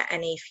you can get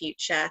any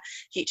future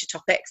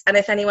topics. And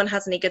if anyone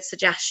has any good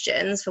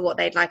suggestions for what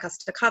they'd like us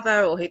to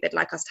cover, or who they'd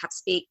like us to have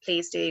speak,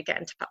 please do get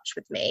in touch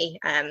with me,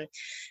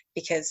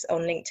 because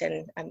on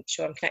LinkedIn, I'm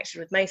sure I'm connected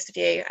with most of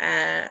you.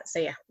 So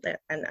yeah,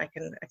 and I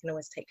can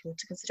always take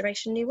into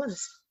consideration new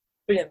ones.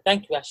 Brilliant,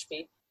 thank you,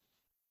 Ashby.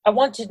 I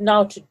wanted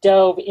now to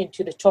delve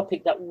into the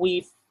topic that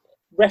we've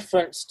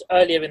referenced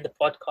earlier in the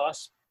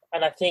podcast,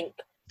 and I think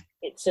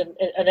it's an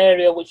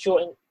area which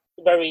you're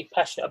very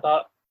passionate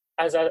about,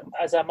 as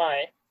am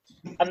I,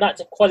 and that's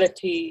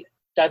equality,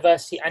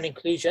 diversity and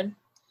inclusion.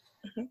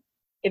 Mm-hmm.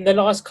 In the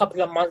last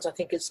couple of months, I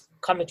think it's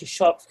come into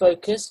sharp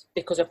focus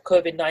because of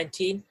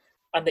COVID-19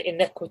 and the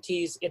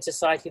inequities in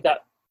society that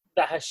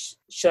has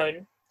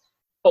shown.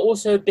 but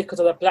also because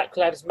of the Black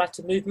Lives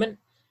Matter movement.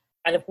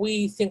 And if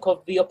we think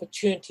of the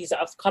opportunities that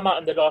have come out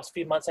in the last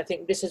few months, I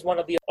think this is one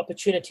of the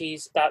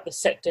opportunities that the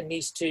sector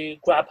needs to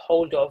grab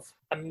hold of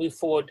and move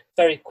forward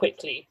very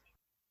quickly.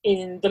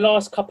 In the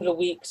last couple of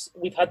weeks,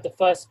 we've had the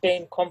first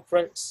BAME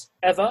conference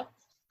ever,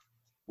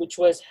 which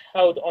was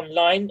held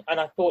online. And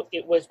I thought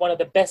it was one of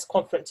the best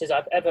conferences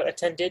I've ever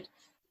attended.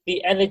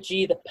 The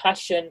energy, the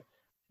passion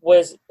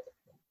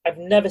I've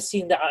never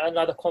seen that at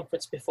another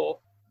conference before.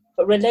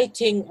 But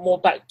relating more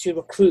back to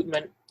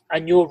recruitment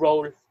and your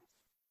role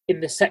in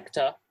the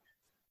sector,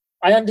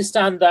 I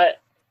understand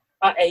that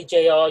at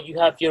AJR you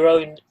have your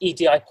own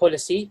EDI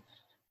policy,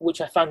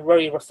 which I found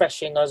very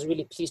refreshing. I was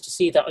really pleased to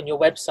see that on your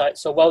website,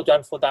 so well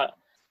done for that.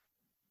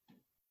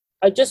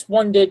 I just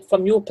wondered,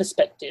 from your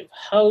perspective,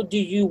 how do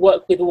you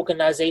work with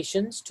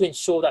organizations to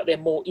ensure that they're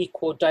more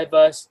equal,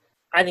 diverse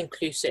and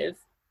inclusive?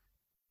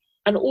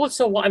 And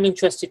also what I'm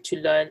interested to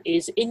learn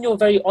is, in your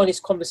very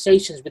honest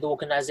conversations with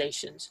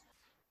organizations,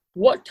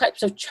 what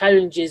types of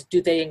challenges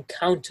do they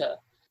encounter?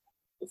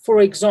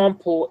 For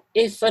example,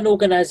 if an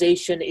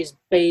organization is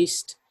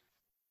based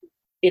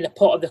in a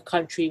part of the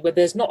country where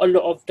there's not a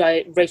lot of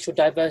racial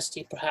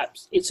diversity,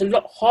 perhaps, it's a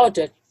lot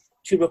harder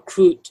to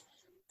recruit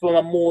from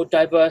a more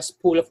diverse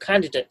pool of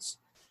candidates.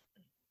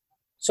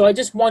 So I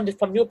just wondered,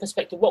 from your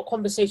perspective, what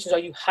conversations are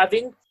you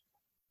having?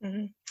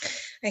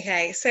 Mm-hmm.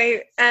 Okay, so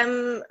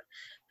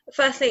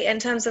firstly, in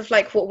terms of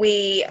like what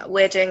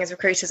we're doing as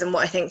recruiters and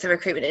what I think the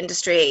recruitment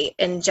industry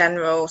in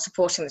general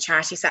supporting the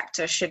charity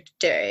sector should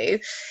do,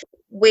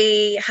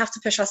 we have to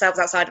push ourselves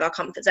outside of our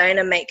comfort zone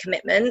and make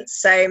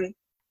commitments. So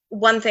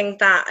one thing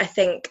that I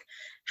think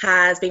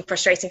has been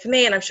frustrating for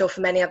me, and I'm sure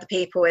for many other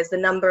people, is the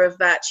number of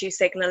virtue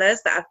signalers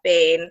that have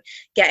been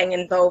getting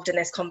involved in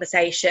this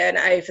conversation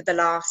over the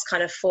last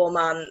kind of 4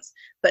 months,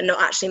 but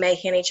not actually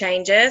making any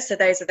changes. So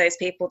those are those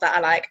people that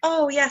are like,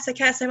 oh yes, I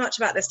care so much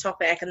about this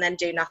topic, and then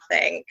do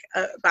nothing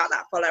about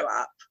that follow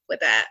up with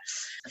it.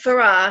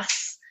 For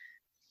us,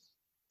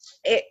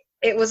 it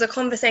was a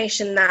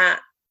conversation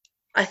that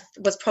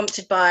was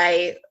prompted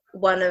by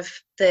one of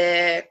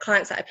the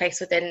clients that I placed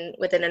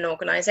within an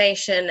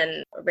organisation,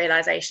 and a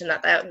realisation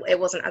that it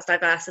wasn't as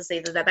diverse as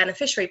either their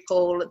beneficiary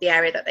pool, the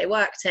area that they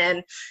worked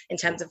in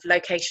terms of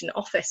location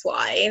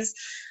office-wise,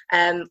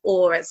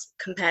 or as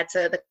compared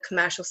to the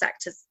commercial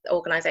sectors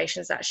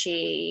organisations that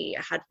she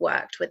had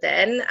worked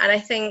within. And I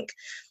think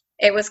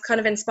it was kind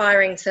of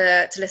inspiring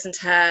to listen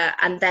to her.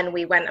 And then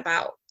we went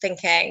about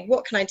thinking,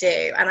 what can I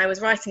do? And I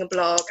was writing a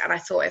blog, and I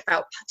thought it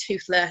felt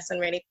toothless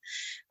and really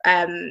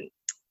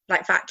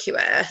like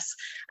vacuous.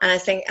 And I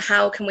think,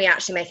 how can we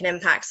actually make an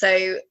impact?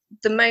 So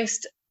the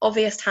most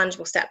obvious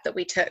tangible step that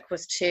we took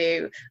was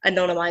to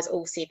anonymise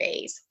all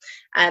CVs.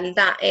 And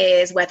that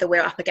is whether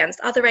we're up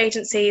against other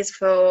agencies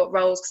for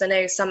roles, because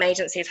I know some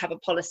agencies have a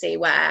policy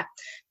where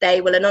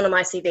they will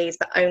anonymise CVs,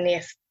 but only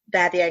if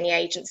they're the only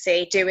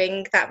agency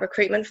doing that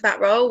recruitment for that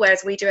role,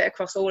 whereas we do it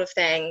across all of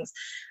things.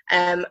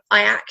 I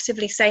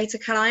actively say to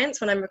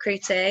clients when I'm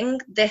recruiting,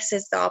 this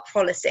is our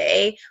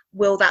policy.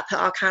 Will that put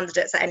our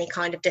candidates at any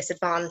kind of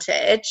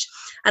disadvantage?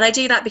 And I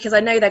do that because I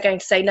know they're going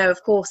to say, no,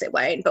 of course it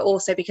won't, but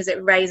also because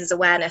it raises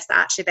awareness that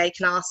actually they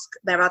can ask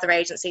their other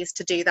agencies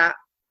to do that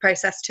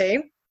process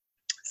too.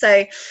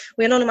 So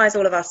we anonymise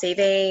all of our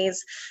CVs.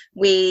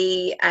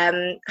 We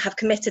have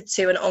committed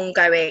to an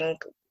ongoing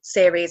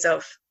series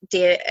of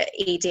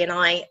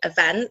ED&I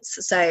events.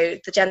 So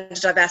the gender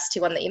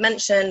diversity one that you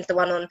mentioned, the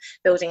one on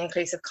building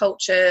inclusive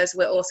cultures.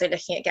 We're also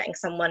looking at getting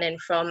someone in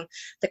from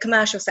the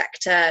commercial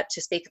sector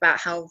to speak about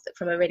how,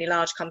 from a really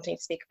large company,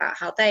 to speak about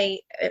how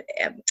they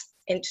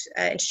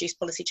introduce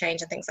policy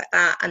change and things like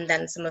that, and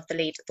then some of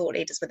the thought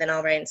leaders within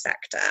our own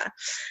sector.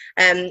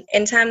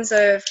 In terms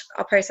of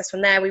our process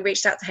from there, we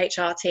reached out to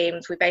HR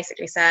teams. We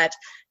basically said,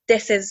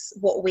 this is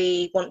what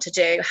we want to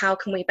do. How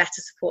can we better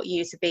support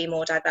you to be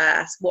more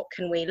diverse? What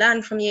can we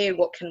learn from you?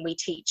 What can we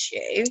teach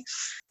you?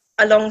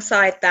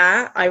 Alongside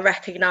that, I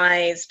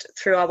recognised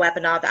through our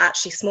webinar that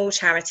actually small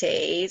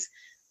charities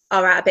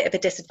are at a bit of a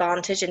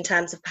disadvantage in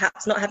terms of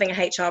perhaps not having a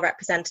HR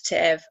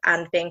representative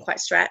and being quite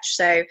stretched.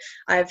 So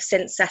I've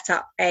since set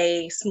up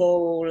a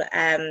small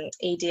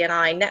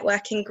ED&I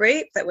networking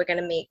group that we're going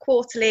to meet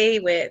quarterly.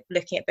 We're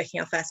looking at booking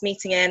our first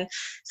meeting in.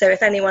 So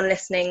if anyone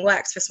listening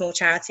works for a small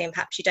charity and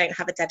perhaps you don't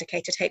have a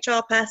dedicated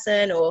HR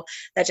person, or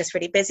they're just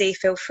really busy,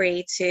 feel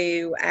free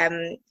to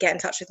get in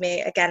touch with me.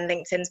 Again,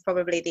 LinkedIn's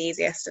probably the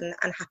easiest, and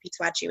happy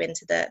to add you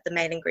into the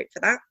mailing group for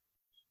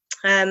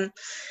that.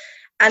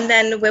 And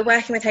then we're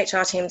working with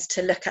HR teams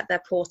to look at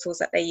their portals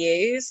that they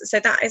use. So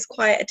that is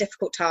quite a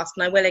difficult task,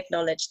 and I will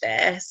acknowledge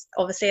this.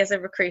 Obviously, as a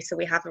recruiter,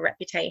 we have a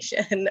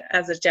reputation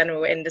as a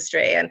general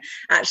industry. And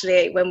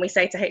actually, when we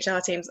say to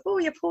HR teams, oh,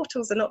 your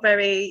portals are not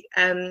very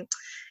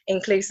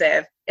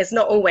inclusive, it's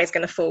not always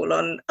going to fall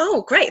on,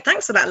 oh great,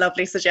 thanks for that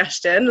lovely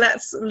suggestion,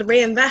 let's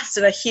reinvest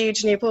in a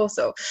huge new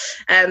portal.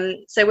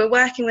 So we're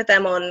working with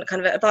them on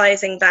kind of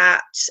advising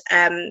that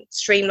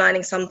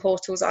streamlining some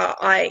portals are,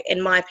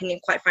 in my opinion,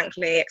 quite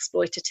frankly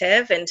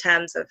exploitative in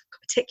terms of,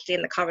 particularly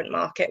in the current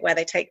market where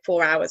they take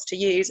 4 hours to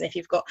use, and if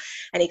you've got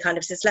any kind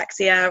of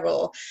dyslexia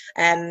or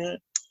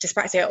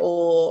dyspraxia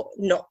or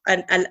not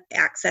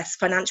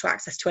financial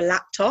access to a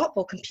laptop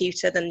or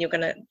computer, then you're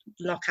going to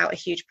knock out a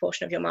huge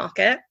portion of your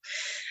market.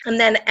 And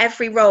then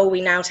every role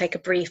we now take a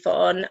brief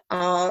on.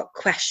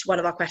 One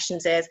of our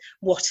questions is,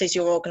 what is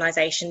your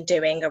organisation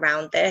doing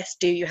around this?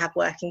 Do you have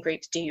working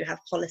groups? Do you have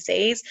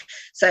policies?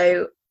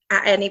 So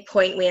at any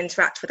point we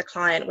interact with a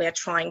client, we are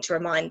trying to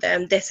remind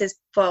them this is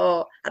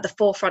at the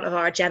forefront of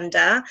our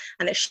agenda,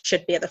 and it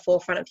should be at the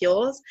forefront of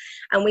yours.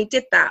 And we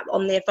did that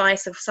on the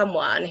advice of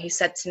someone who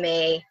said to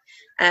me,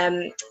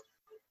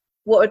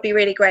 what would be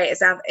really great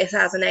is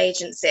as an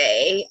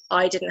agency,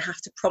 I didn't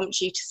have to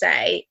prompt you to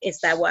say, is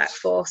their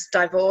workforce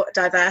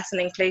diverse and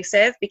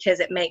inclusive,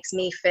 because it makes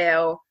me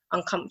feel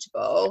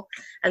uncomfortable.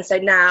 And so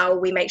now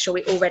we make sure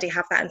we already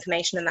have that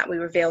information and that we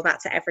reveal that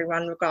to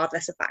everyone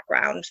regardless of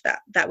background,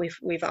 that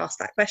we've asked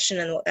that question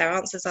and what their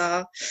answers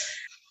are.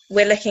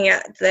 We're looking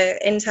at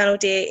the internal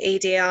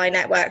EDI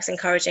networks,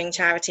 encouraging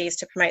charities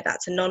to promote that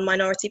to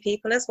non-minority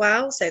people as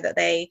well, so that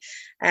they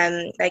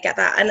get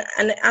that.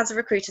 And as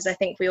recruiters, I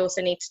think we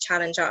also need to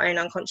challenge our own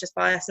unconscious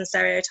bias and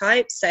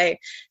stereotypes. So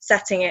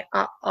setting it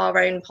up our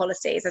own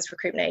policies as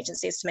recruitment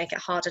agencies to make it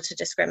harder to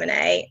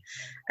discriminate,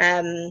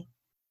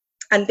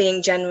 and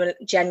being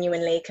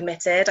genuinely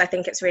committed. I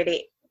think it's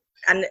really,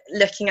 and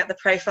looking at the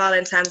profile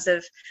in terms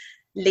of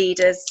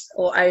leaders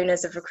or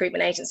owners of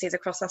recruitment agencies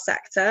across our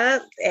sector,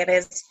 it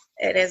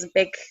is a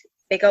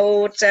big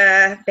old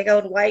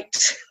white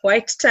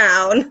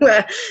town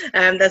where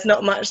there's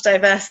not much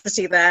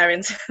diversity there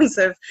in terms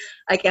of,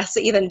 I guess,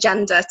 even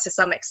gender to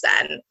some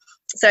extent.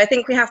 So I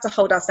think we have to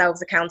hold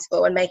ourselves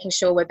accountable and making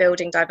sure we're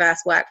building diverse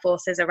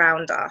workforces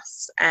around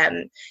us.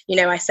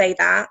 I say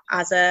that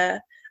as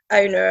a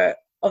owner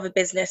of a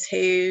business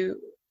who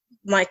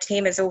my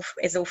team is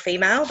all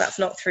female. That's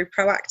not through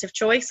proactive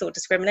choice or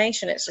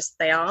discrimination, it's just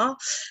they are.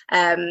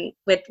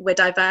 We're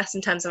diverse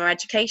in terms of our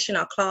education,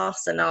 our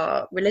class and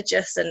our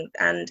religious and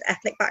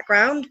ethnic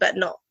background, but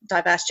not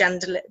diverse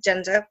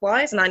gender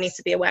wise, and I need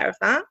to be aware of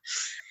that.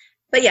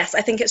 But yes,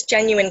 I think it's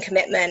genuine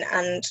commitment,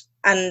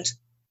 and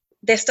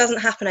this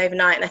doesn't happen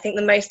overnight. And I think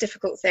the most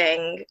difficult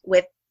thing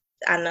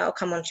and I'll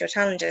come on to your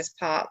challenges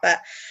part, but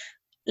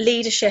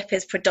leadership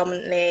is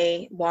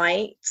predominantly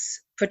white,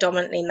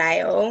 predominantly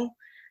male,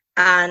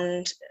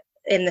 and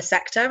in the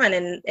sector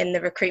and in the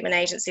recruitment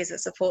agencies that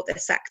support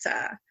this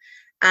sector.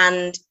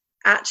 And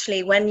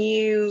actually, when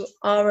you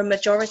are a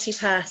majority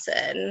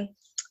person,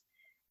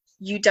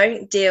 you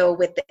don't deal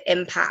with the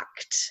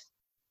impact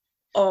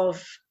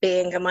of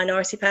being a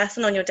minority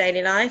person on your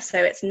daily life.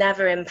 So it's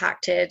never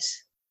impacted,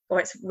 or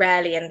it's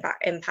rarely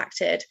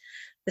impacted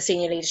the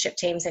senior leadership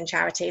teams in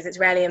charities. It's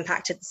rarely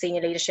impacted the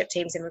senior leadership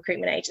teams in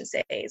recruitment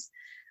agencies.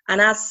 And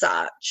as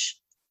such,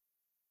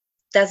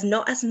 there's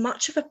not as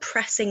much of a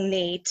pressing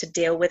need to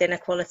deal with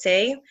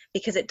inequality,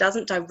 because it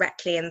doesn't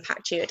directly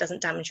impact you. It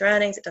doesn't damage your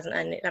earnings. It doesn't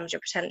damage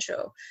your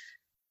potential.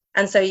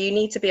 And so you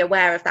need to be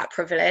aware of that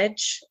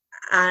privilege,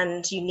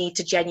 and you need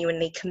to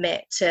genuinely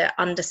commit to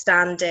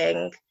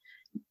understanding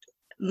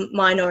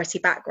minority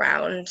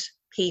background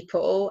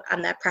people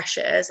and their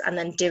pressures, and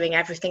then doing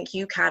everything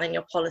you can in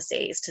your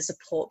policies to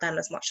support them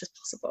as much as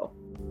possible.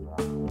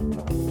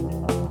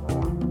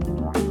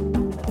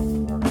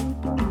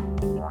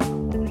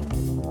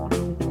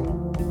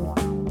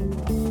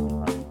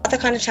 The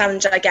kind of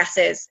challenge, I guess,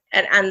 is,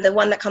 and the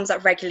one that comes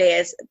up regularly,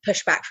 is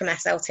pushback from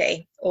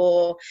SLT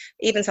or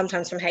even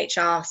sometimes from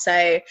HR.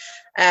 So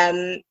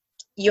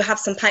you have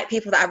some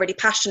people that are really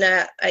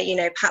passionate,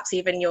 perhaps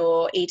even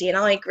your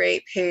ED&I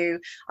group, who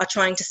are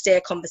trying to steer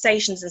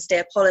conversations and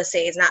steer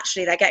policies, and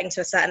actually they're getting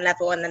to a certain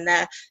level and then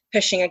they're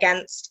pushing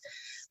against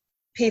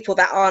people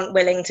that aren't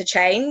willing to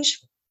change.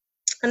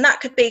 And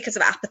that could be because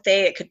of apathy,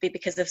 it could be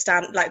because of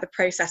the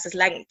process is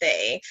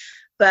lengthy,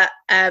 but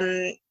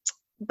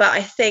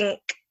I think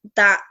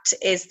that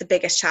is the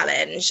biggest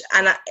challenge.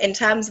 And in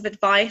terms of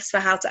advice for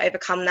how to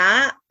overcome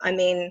that, I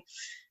mean,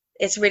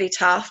 it's really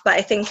tough, but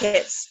I think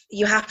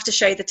you have to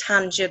show the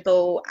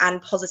tangible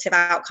and positive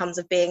outcomes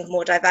of being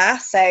more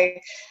diverse. So,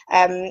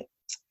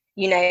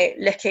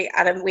 looking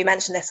at, we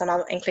mentioned this on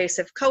our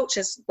Inclusive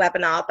Cultures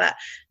webinar, but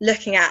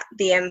looking at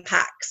the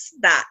impacts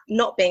that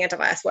not being a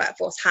diverse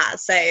workforce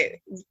has. So,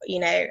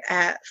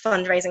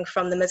 fundraising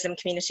from the Muslim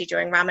community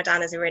during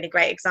Ramadan is a really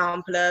great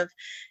example of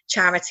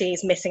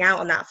charities missing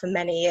out on that for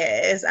many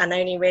years, and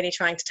only really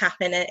trying to tap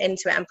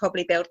into it and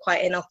probably build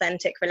quite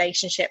inauthentic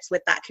relationships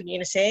with that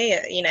community,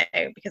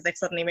 because they've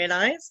suddenly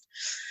realised.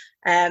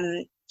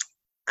 And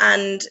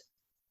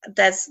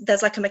there's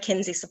like a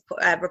McKinsey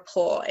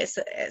report. It's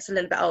a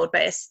little bit old,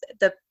 but it's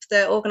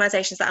the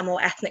organisations that are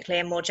more ethnically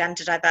and more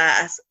gender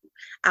diverse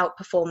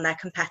outperform their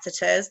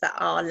competitors that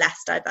are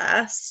less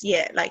diverse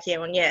year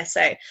on year.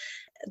 So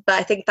but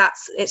I think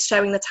it's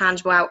showing the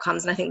tangible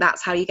outcomes, and I think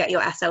that's how you get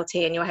your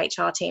SLT and your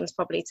HR teams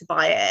probably to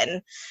buy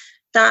in.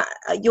 That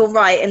you're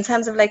right in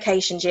terms of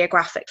location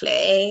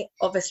geographically.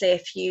 Obviously,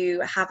 if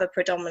you have a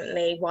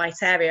predominantly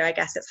white area, I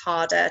guess it's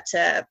harder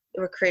to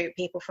recruit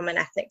people from an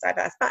ethnic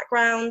diverse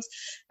background.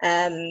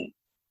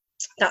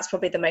 That's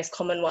probably the most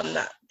common one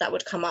that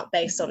would come up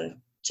based on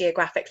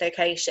geographic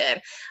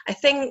location. I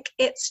think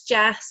it's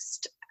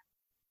just,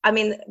 I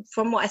mean,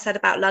 from what I said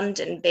about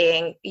London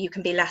being, you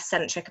can be less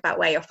centric about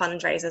where your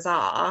fundraisers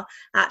are.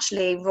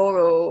 Actually,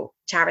 rural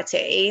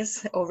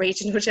charities or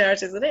regional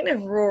charities, I don't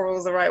know if rural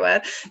is the right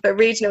word, but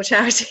regional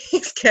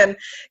charities can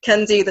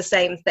do the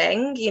same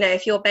thing. You know,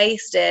 if you're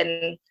based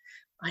in,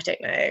 I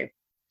don't know,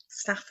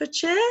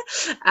 Staffordshire,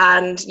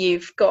 and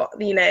you've got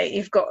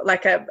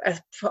like a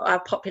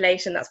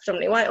population that's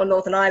predominantly white, or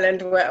Northern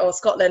Ireland or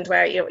Scotland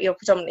where you're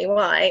predominantly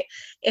white,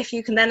 if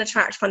you can then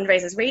attract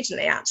fundraisers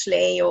regionally,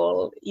 actually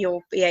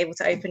you'll be able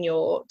to open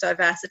your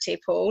diversity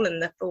pool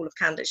and the pool of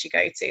candidates you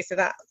go to. So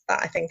that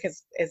I think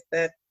is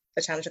the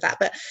challenge of that.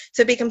 But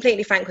to be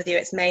completely frank with you,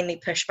 it's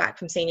mainly pushback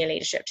from senior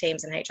leadership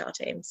teams and HR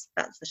teams.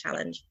 That's the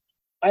challenge.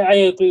 I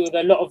agree with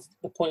a lot of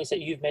the points that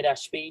you've made,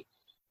 Ashby.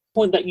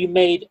 Point that you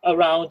made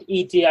around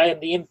EDI and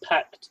the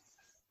impact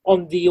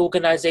on the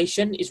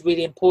organisation is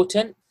really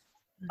important.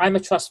 I'm a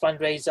trust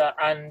fundraiser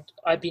and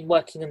I've been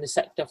working in the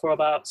sector for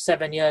about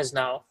 7 years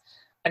now.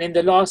 And in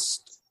the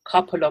last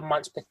couple of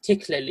months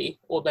particularly,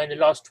 although in the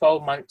last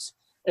 12 months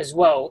as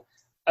well,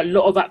 a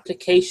lot of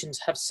applications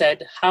have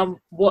said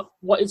what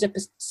is a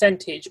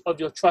percentage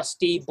of your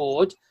trustee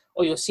board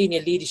or your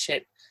senior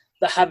leadership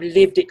that have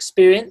lived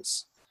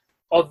experience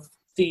of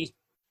the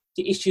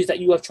issues that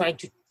you are trying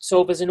to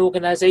solve as an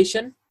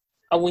organisation.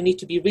 And we need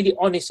to be really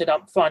honest and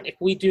upfront. If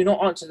we do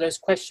not answer those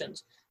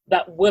questions,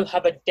 that will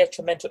have a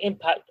detrimental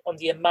impact on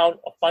the amount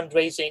of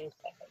fundraising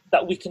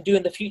that we can do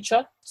in the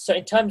future. So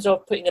in terms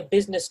of putting a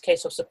business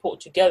case of support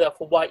together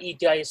for why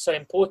EDI is so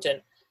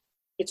important,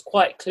 it's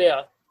quite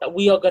clear that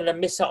we are going to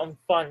miss out on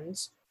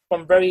funds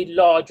from very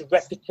large,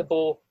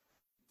 reputable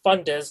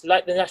funders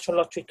like the National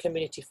Lottery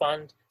Community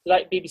Fund,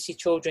 like BBC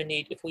Children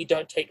Need, if we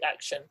don't take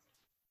action.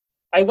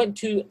 I went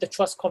to the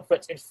Trust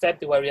Conference in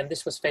February, and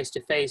this was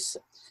face-to-face.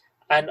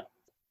 And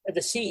the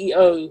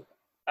CEO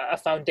at a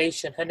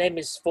foundation, her name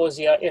is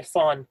Fawzia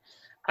Irfan,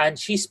 and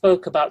she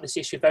spoke about this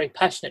issue very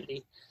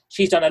passionately.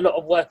 She's done a lot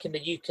of work in the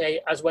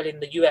UK as well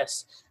in the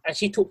US, and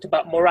she talked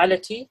about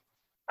morality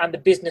and the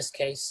business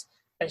case.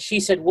 And she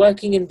said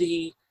working in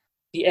the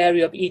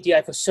area of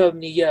EDI for so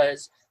many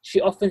years,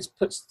 she often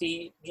puts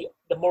the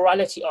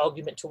morality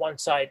argument to one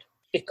side,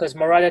 because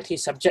morality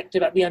is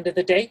subjective at the end of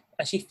the day,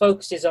 and she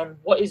focuses on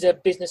what is a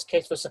business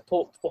case for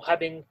support for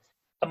having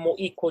a more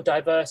equal,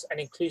 diverse and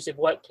inclusive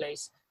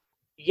workplace.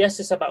 Yes,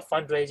 it's about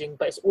fundraising,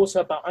 but it's also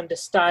about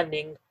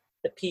understanding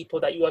the people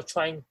that you are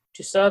trying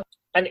to serve.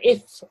 And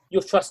if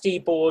your trustee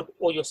board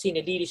or your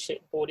senior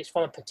leadership board is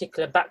from a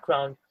particular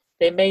background,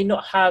 they may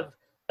not have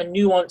a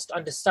nuanced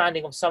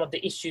understanding of some of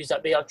the issues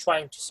that they are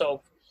trying to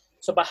solve.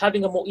 So by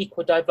having a more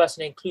equal, diverse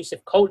and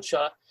inclusive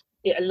culture,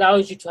 it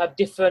allows you to have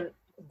different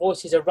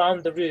voices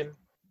around the room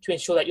to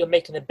ensure that you're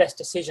making the best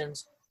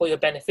decisions for your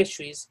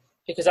beneficiaries,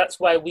 because that's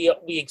why we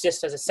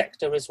exist as a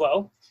sector as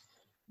well.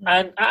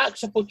 And at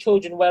Action for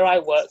Children, where I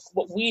work,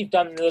 what we've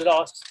done in the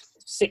last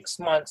 6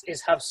 months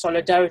is have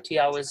solidarity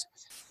hours.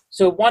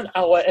 So 1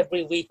 hour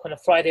every week on a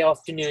Friday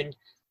afternoon,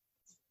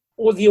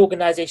 all the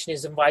organisation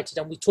is invited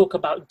and we talk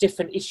about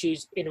different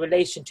issues in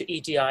relation to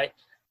EDI.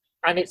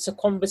 And it's a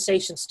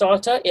conversation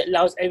starter. It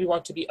allows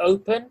everyone to be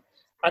open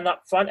and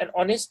upfront and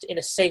honest in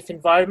a safe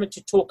environment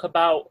to talk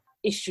about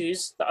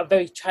issues that are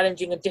very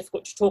challenging and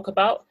difficult to talk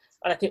about.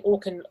 And I think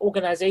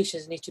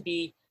organisations need to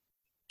be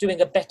doing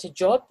a better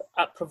job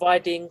at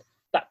providing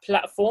that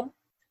platform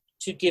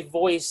to give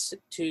voice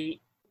to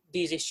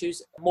these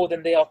issues more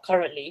than they are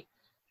currently.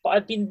 But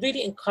I've been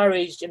really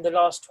encouraged in the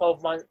last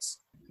 12 months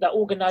that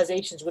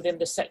organisations within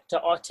the sector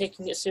are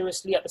taking it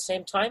seriously at the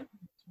same time.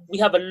 We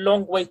have a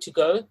long way to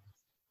go,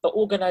 but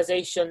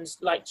organisations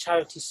like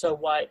Charities So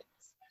White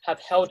have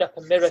held up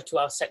a mirror to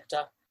our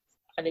sector,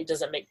 and it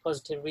doesn't make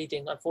positive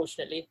reading,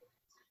 unfortunately.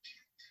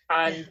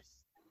 And,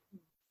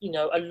 you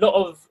know, a lot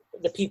of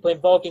the people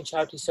involved in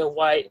Charities So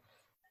White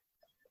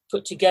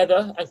put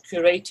together and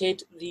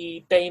curated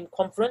the BAME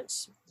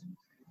conference.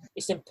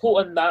 It's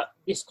important that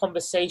this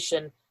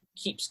conversation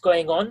keeps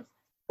going on.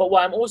 But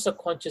what I'm also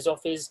conscious of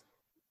is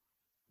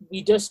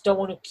we just don't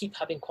want to keep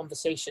having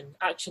conversation.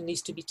 Action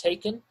needs to be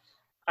taken,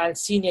 and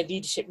senior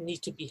leadership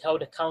needs to be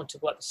held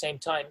accountable at the same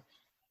time.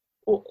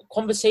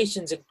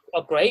 Conversations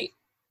are great,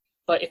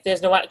 but if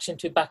there's no action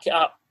to back it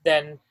up,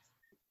 then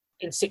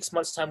in 6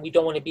 months' time, we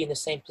don't want to be in the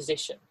same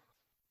position.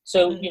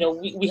 So, you know,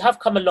 we have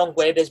come a long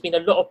way. There's been a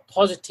lot of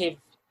positive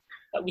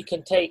that we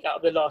can take out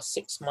of the last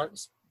 6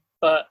 months,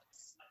 but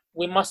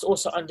we must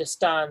also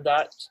understand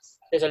that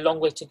there's a long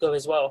way to go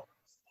as well.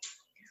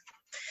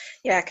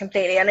 Yeah,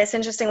 completely. And it's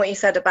interesting what you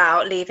said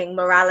about leaving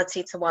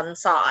morality to one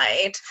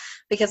side,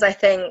 because I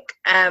think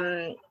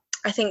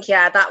I think,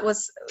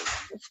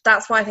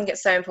 that's why I think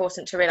it's so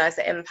important to realise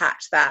the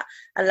impact that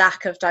a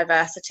lack of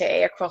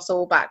diversity across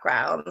all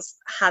backgrounds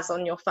has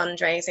on your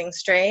fundraising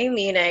stream.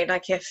 You know,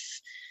 like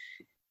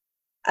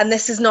and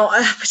this is not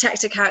a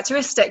protected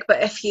characteristic,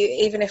 but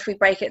even if we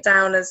break it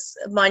down as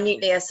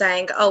minutely as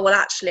saying, oh, well,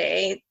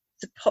 actually,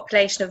 the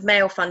population of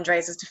male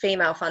fundraisers to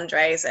female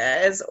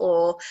fundraisers,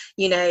 or,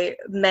 you know,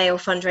 male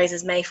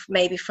fundraisers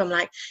maybe from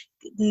like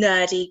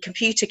nerdy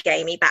computer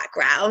gamey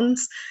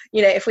backgrounds,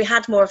 you know, if we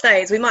had more of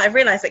those, we might have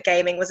realized that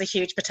gaming was a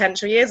huge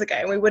potential years ago,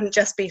 and we wouldn't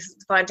just be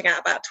finding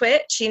out about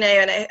Twitch, you know.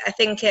 And I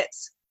think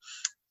it's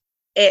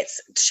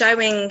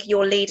showing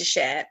your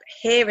leadership,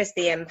 here is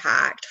the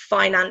impact.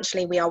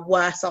 Financially, we are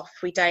worse off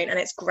if we don't, and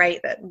it's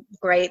great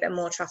that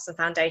more trusts and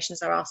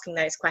foundations are asking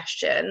those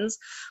questions.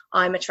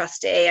 I'm a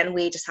trustee, and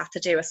we just have to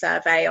do a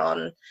survey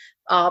on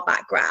our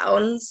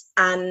backgrounds,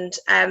 and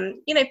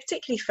you know,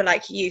 particularly for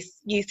like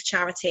youth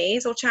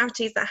charities, or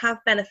charities that have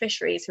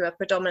beneficiaries who are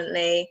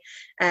predominantly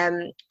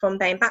from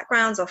BAME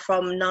backgrounds or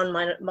from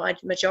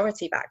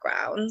non-majority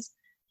backgrounds.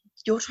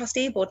 Your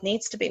trustee board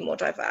needs to be more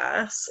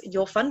diverse.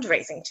 Your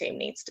fundraising team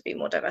needs to be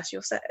more diverse.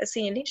 Your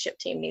senior leadership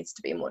team needs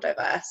to be more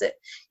diverse.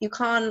 You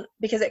can't,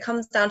 because it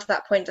comes down to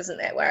that point,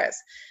 doesn't it, where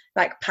it's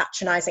like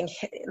patronizing,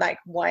 like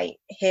white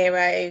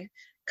hero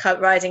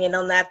riding in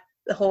on their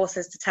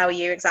horses to tell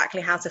you exactly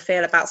how to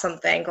feel about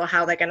something, or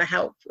how they're going to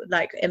help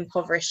like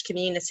impoverished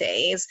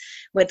communities.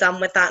 We're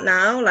done with that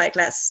now. Like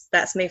let's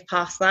move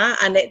past that.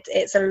 And it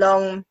is a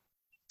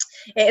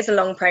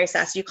long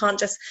process. You can't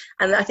just,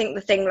 and I think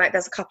the thing, like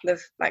there's a couple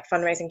of like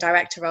fundraising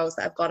director roles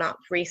that have gone up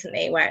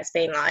recently where it's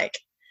been like,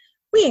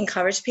 we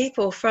encourage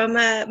people from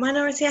a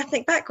minority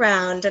ethnic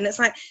background, and it's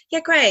like,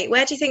 yeah, great,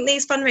 where do you think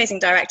these fundraising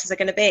directors are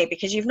going to be?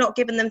 Because you've not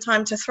given them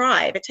time to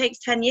thrive. It takes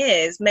 10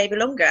 years, maybe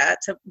longer,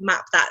 to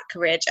map that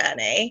career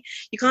journey.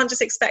 You can't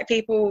just expect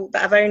people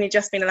that have only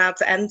just been allowed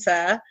to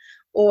enter,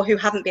 or who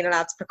haven't been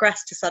allowed to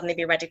progress, to suddenly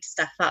be ready to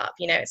step up.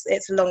 You know,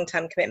 it's a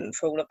long-term commitment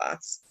for all of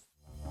us.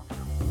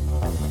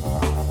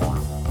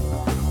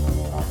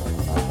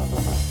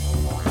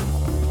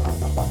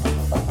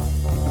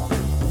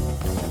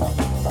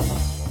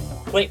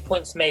 Great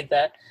points made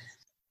there.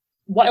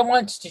 What I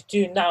wanted to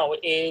do now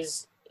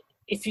is,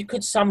 if you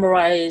could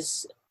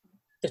summarize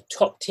the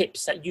top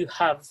tips that you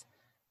have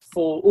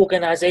for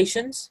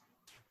organizations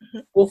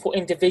or for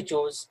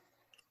individuals,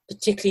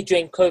 particularly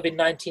during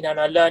COVID-19 and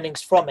our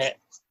learnings from it,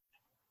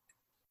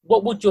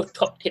 what would your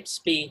top tips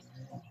be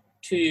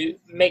to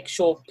make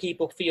sure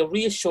people feel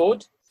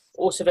reassured,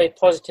 also very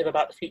positive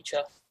about the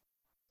future?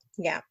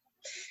 Yeah.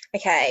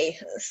 Okay,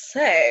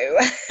 so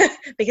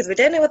because we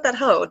don't know what that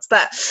holds,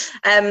 but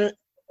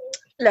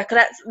look,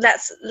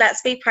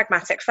 let's be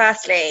pragmatic.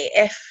 Firstly,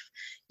 if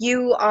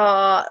you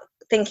are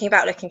thinking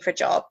about looking for a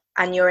job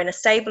and you're in a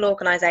stable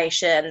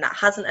organisation that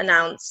hasn't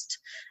announced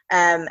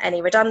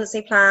any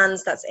redundancy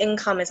plans, that's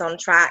income is on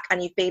track,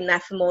 and you've been there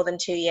for more than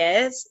 2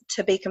 years,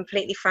 to be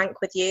completely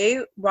frank with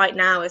you, right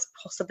now is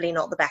possibly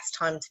not the best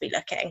time to be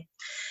looking.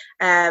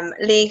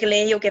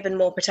 Legally, you're given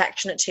more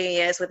protection at 2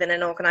 years within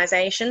an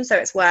organisation, so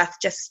it's worth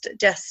just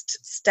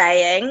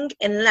staying,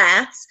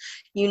 unless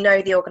you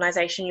know the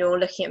organisation you're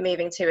looking at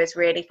moving to is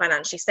really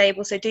financially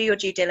stable. So do your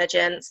due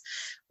diligence,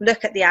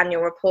 look at the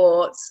annual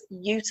reports,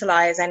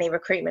 utilise any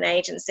recruitment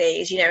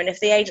agencies, you know, and if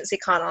the agency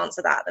can't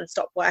answer that, then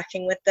stop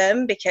working with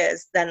them, because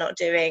they're not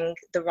doing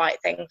the right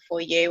thing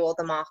for you or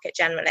the market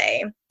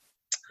generally.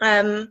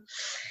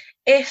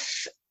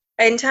 If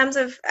in terms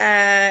of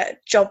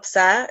job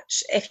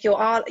search, if you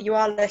are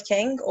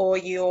looking, or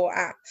you're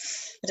at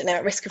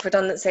risk of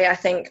redundancy, I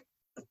think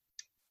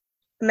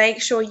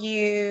make sure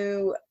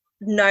you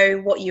know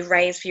what you've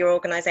raised for your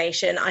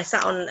organisation. I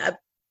sat on a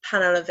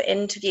panel of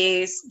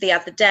interviews the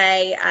other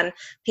day, and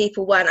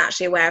people weren't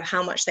actually aware of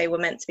how much they were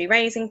meant to be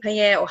raising per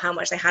year, or how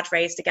much they had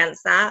raised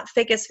against that.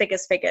 Figures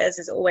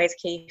is always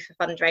key for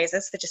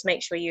fundraisers, so just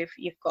make sure you've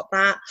got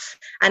that.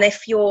 And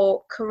if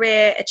your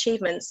career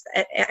achievements,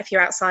 if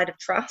you're outside of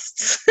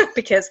trusts,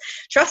 because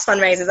trust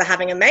fundraisers are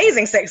having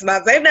amazing 6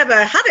 months, they've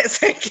never had it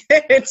so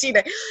good, you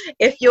know,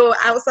 if you're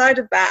outside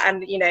of that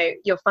and, you know,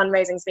 your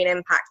fundraising's been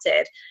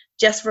impacted,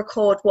 just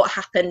record what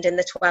happened in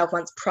the 12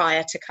 months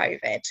prior to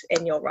COVID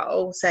in your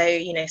role. So,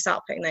 you know,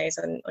 start putting those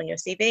on your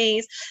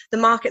CVs. The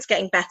market's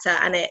getting better,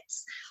 and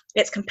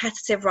it's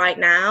competitive right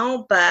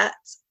now, but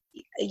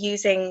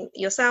using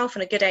yourself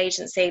and a good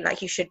agency,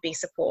 like, you should be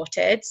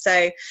supported.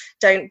 So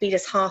don't be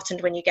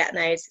disheartened when you get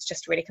those. It's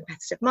just a really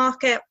competitive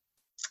market.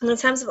 And in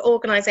terms of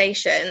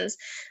organisations,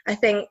 I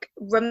think,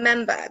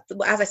 remember,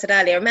 as I said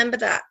earlier, remember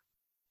that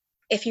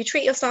if you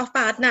treat your staff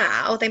bad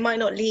now, they might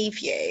not leave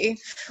you.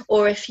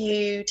 Or if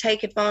you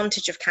take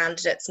advantage of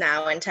candidates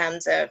now in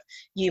terms of,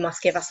 you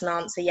must give us an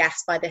answer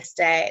yes by this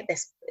day,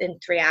 this in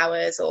 3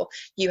 hours, or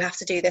you have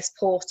to do this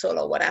portal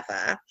or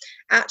whatever.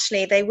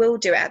 Actually, they will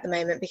do it at the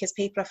moment because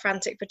people are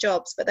frantic for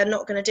jobs, but they're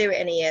not going to do it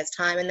in a year's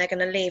time, and they're going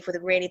to leave with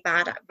a really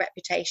bad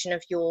reputation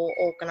of your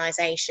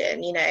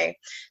organisation. You know,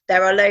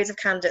 there are loads of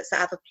candidates that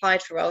have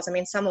applied for roles. I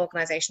mean, some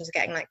organisations are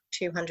getting like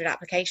 200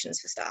 applications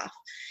for staff.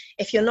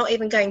 If you're not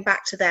even going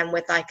back to them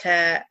with like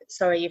a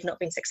sorry, you've not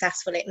been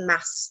successful at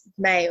mass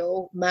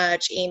mail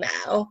merge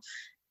email,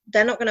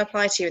 they're not going to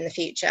apply to you in the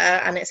future,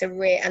 and it's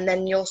and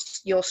then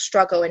you'll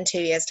struggle in 2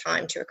 years'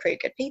 time to recruit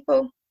good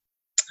people.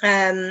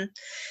 So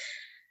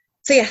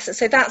yes,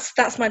 so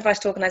that's my advice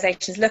to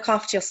organisations: look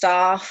after your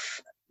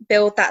staff,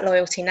 build that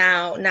loyalty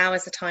now. Now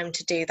is the time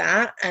to do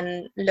that,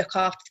 and look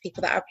after the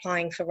people that are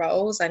applying for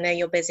roles. I know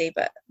you're busy,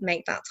 but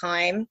make that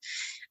time.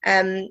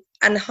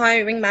 And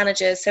hiring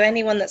managers, so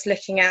anyone that's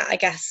looking at, I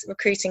guess,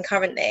 recruiting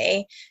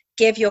currently,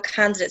 give your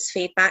candidates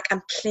feedback,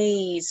 and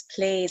please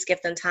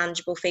give them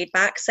tangible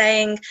feedback.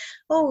 Saying,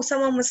 oh,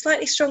 someone was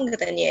slightly stronger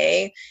than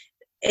you,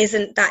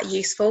 isn't that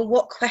useful.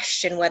 What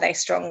question were they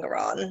stronger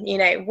on? You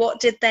know, what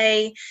did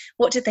they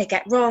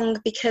get wrong?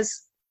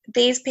 Because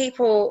these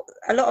people,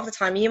 a lot of the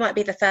time, you might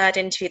be the third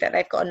interview that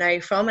they've got a no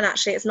from, and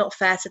actually it's not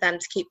fair to them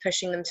to keep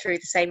pushing them through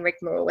the same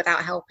rigmarole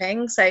without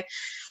helping. So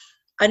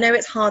I know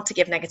it's hard to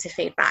give negative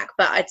feedback,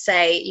 but I'd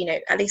say, you know,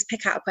 at least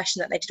pick out a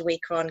question that they did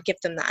weaker on,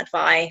 give them that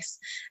advice.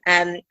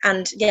 And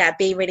yeah,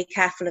 be really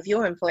careful of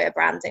your employer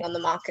branding on the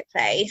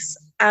marketplace.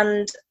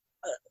 And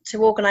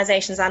to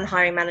organisations and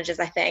hiring managers,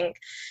 I think,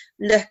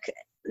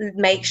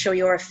 make sure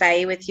you're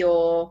FA with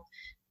your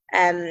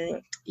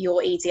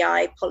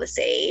EDI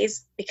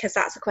policies, because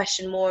that's a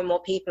question more and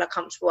more people are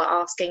comfortable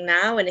asking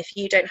now. And if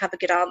you don't have a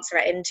good answer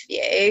at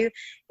interview,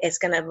 it's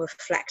going to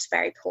reflect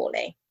very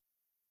poorly.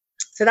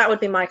 So that would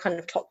be my kind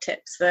of top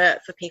tips for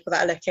people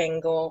that are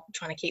looking or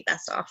trying to keep their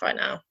staff right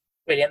now.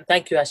 Brilliant.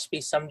 Thank you,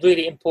 Ashby. Some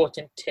really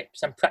important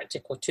tips, and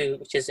practical too,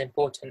 which is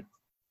important.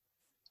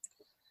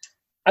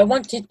 I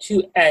wanted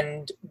to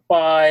end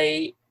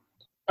by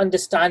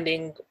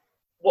understanding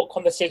what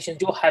conversations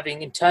you're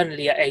having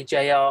internally at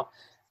AJR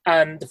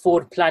and the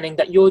forward planning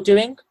that you're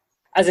doing.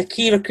 As a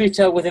key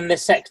recruiter within the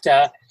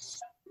sector,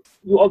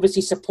 you're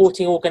obviously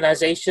supporting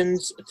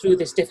organisations through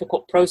this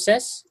difficult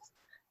process.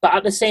 But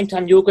at the same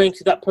time, you're going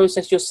through that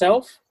process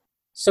yourself.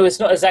 So it's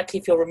not exactly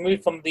if you're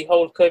removed from the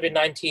whole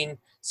COVID-19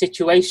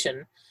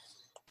 situation.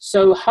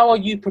 So how are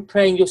you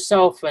preparing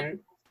yourself, and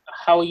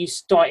how are you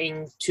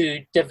starting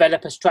to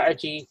develop a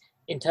strategy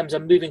in terms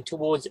of moving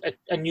towards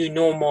a new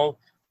normal,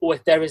 or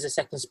if there is a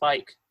second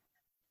spike?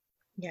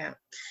 Yeah.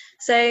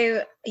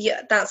 So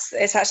yeah,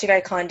 it's actually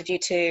very kind of you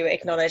to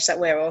acknowledge that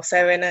we're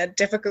also in a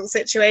difficult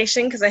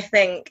situation, because I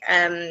think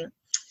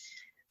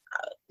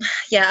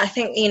I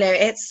think, you know,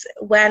 it's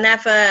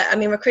whenever, I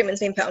mean, recruitment's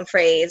been put on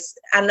freeze,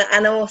 and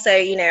also,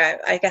 you know,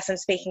 I guess I'm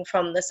speaking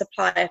from the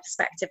supplier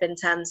perspective in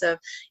terms of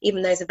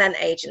even those event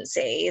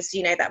agencies,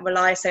 you know, that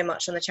rely so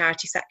much on the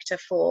charity sector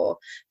for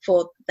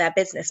their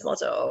business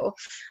model.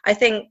 I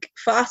think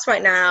for us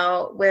right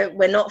now,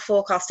 we're not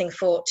forecasting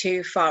for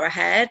too far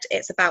ahead.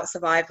 It's about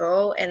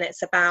survival, and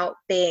it's about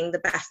being the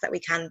best that we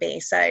can be.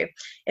 So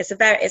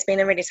it's been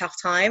a really tough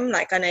time.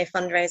 Like, I know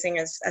fundraising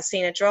has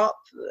seen a drop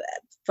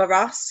for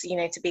us, you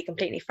know, to be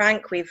completely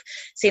frank. We've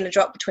seen a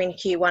drop between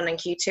Q1 and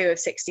Q2 of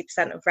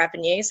 60% of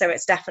revenue, so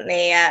it's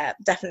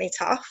definitely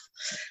tough.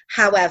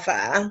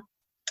 However,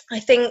 I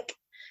think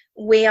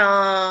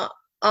our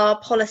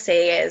policy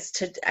is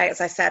to, as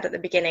I said at the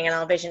beginning, and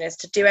our vision is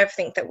to do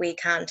everything that we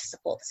can to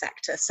support the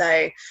sector.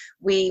 So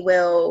we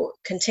will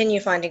continue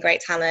finding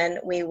great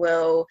talent. We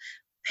will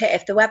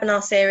if the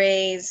webinar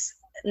series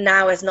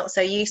now is not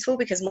so useful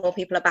because more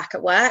people are back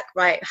at work,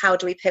 right? How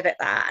do we pivot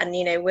that? And,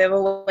 you know, we're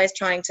always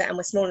trying to, and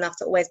we're small enough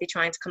to always be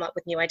trying to come up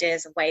with new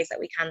ideas of ways that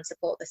we can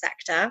support the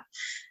sector,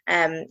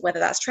 whether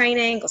that's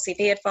training or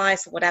CV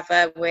advice or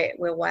whatever,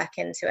 we'll work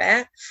into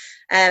it.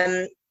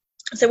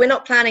 So we're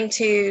not planning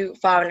too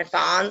far in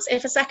advance.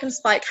 If a second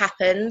spike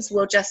happens,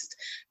 we'll just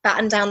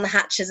batten down the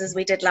hatches as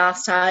we did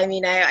last time. You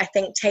know, I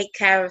think take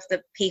care of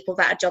the people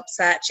that are job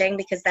searching,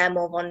 because they're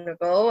more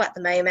vulnerable at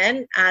the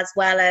moment, as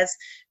well as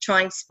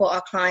trying to support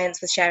our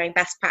clients with sharing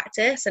best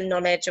practice and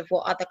knowledge of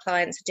what other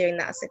clients are doing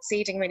that are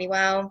succeeding really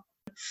well.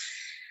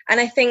 And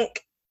I think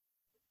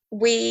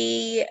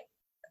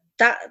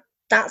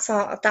that's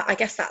our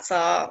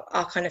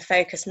kind of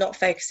focus, not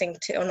focusing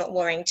or not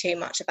worrying too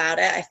much about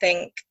it. I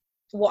think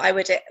what I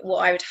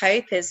would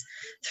hope is,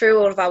 through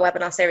all of our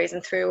webinar series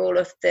and through all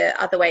of the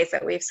other ways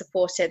that we've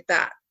supported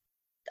that,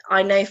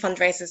 I know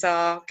fundraisers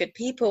are good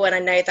people, and I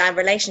know they're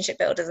relationship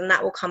builders, and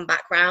that will come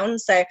back round.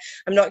 So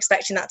I'm not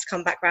expecting that to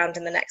come back round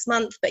in the next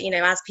month, but, you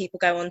know, as people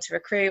go on to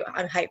recruit,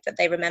 I hope that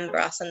they remember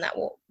us, and that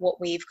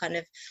what we've kind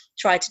of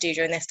tried to do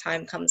during this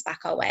time comes back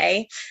our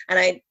way,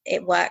 and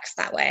it works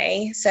that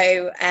way.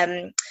 So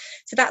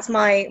so that's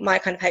my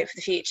kind of hope for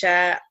the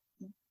future.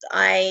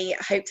 I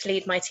hope to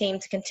lead my team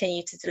to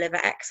continue to deliver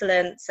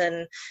excellence,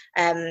 and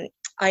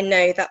I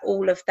know that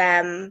all of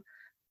them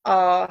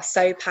are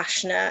so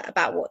passionate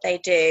about what they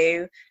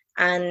do,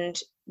 and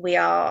we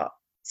are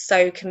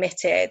so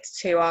committed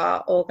to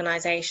our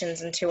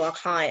organisations and to our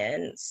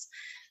clients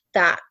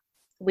that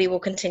we will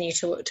continue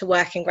to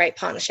work in great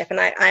partnership. And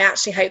I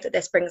actually hope that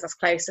this brings us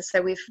closer.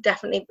 So we've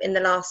definitely in the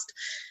last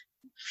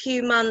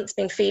few months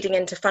been feeding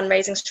into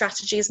fundraising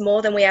strategies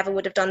more than we ever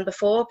would have done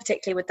before,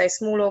 particularly with those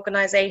small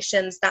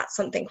organisations. That's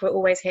something we're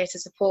always here to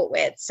support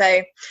with.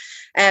 So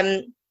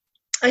I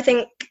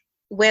think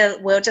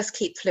we'll just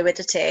keep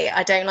fluidity.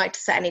 I don't like to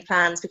set any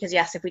plans because,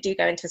 yes, if we do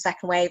go into a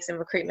second waves and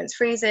recruitment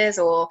freezes,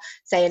 or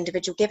say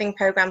individual giving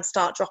programs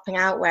start dropping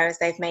out, whereas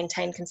they've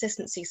maintained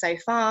consistency so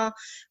far,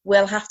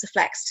 we'll have to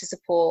flex to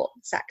support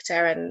the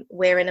sector, and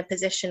we're in a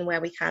position where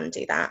we can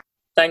do that.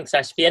 Thanks,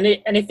 Ashby.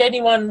 And if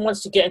anyone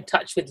wants to get in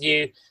touch with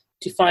you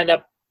to find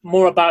out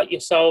more about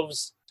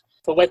yourselves,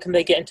 where can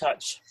they get in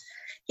touch?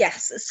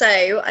 Yes,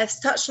 so I've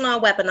touched on our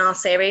webinar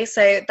series.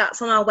 So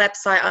that's on our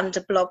website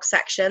under blog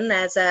section.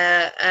 There's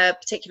a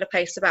particular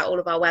post about all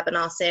of our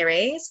webinar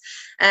series.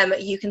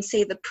 You can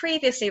see the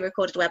previously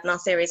recorded webinar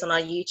series on our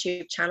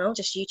YouTube channel,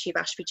 just YouTube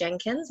Ashby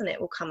Jenkins, and it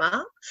will come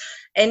up.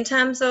 In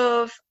terms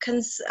of,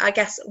 I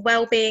guess,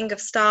 well-being of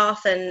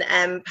staff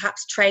and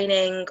perhaps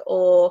training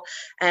or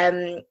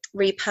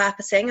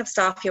repurposing of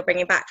staff you're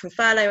bringing back from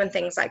furlough and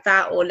things like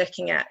that, or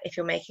looking at if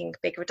you're making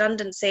big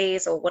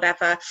redundancies or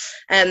whatever,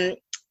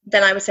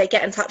 then I would say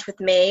get in touch with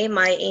me.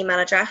 My email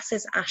address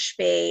is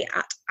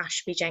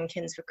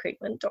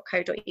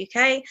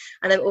ashby@ashbyjenkinsrecruitment.co.uk,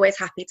 and I'm always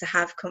happy to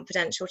have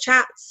confidential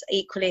chats.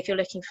 Equally, if you're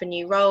looking for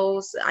new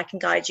roles, I can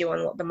guide you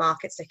on what the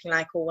market's looking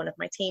like, or one of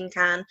my team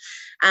can.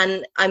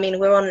 And I mean,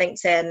 we're on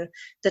LinkedIn.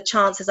 The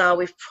chances are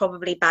we've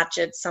probably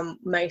badgered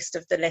most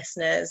of the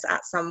listeners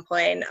at some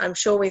point. I'm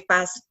sure we've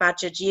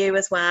badgered you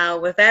as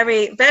well. We're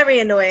very, very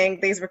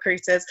annoying, these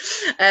recruiters.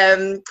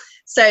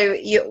 So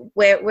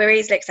we're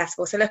easily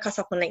accessible. So look us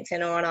up on LinkedIn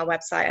or on our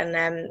website,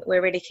 and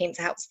we're really keen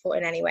to help support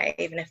in any way.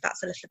 Even if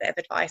that's a little bit of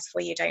advice for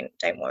you,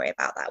 don't worry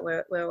about that.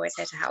 We're always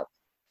here to help.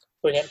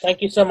 Brilliant.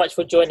 Thank you so much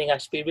for joining,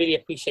 Ashby. Really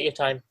appreciate your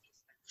time.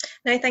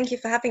 No, thank you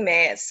for having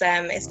me.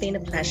 It's been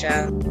a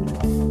pleasure.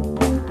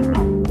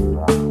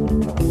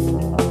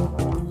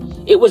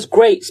 It was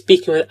great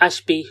speaking with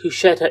Ashby, who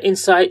shared her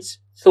insights,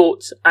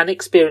 thoughts and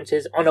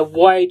experiences on a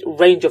wide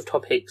range of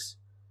topics.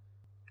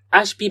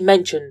 Ashby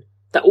mentioned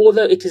that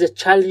although it is a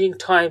challenging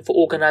time for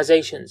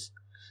organisations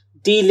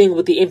dealing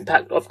with the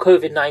impact of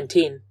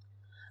COVID-19,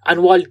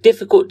 and while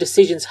difficult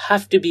decisions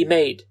have to be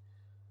made,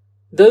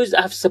 those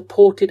that have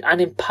supported and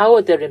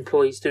empowered their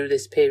employees through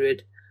this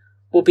period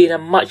will be in a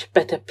much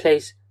better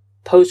place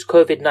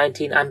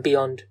post-COVID-19 and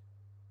beyond.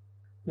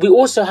 We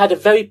also had a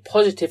very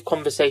positive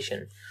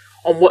conversation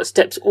on what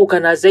steps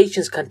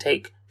organisations can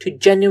take to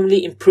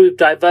genuinely improve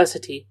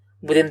diversity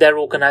within their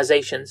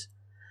organisations,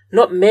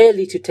 not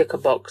merely to tick a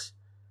box,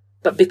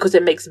 but because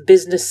it makes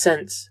business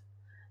sense,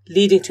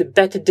 leading to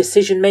better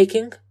decision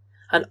making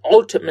and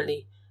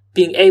ultimately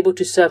being able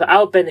to serve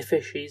our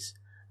beneficiaries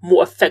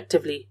more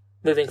effectively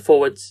moving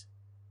forwards.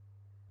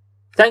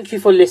 Thank you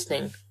for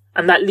listening,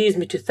 and that leaves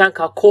me to thank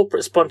our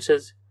corporate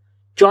sponsors,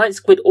 Giant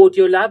Squid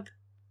Audio Lab,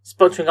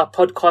 sponsoring our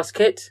podcast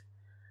kit,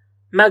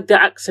 Magda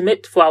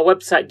Axamit for our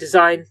website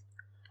design,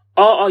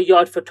 RR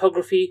Yard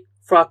Photography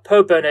for our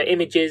pro bono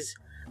images,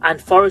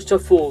 and Forest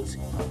of Fools,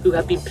 who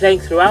have been playing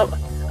throughout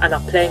and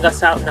are playing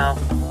us out now.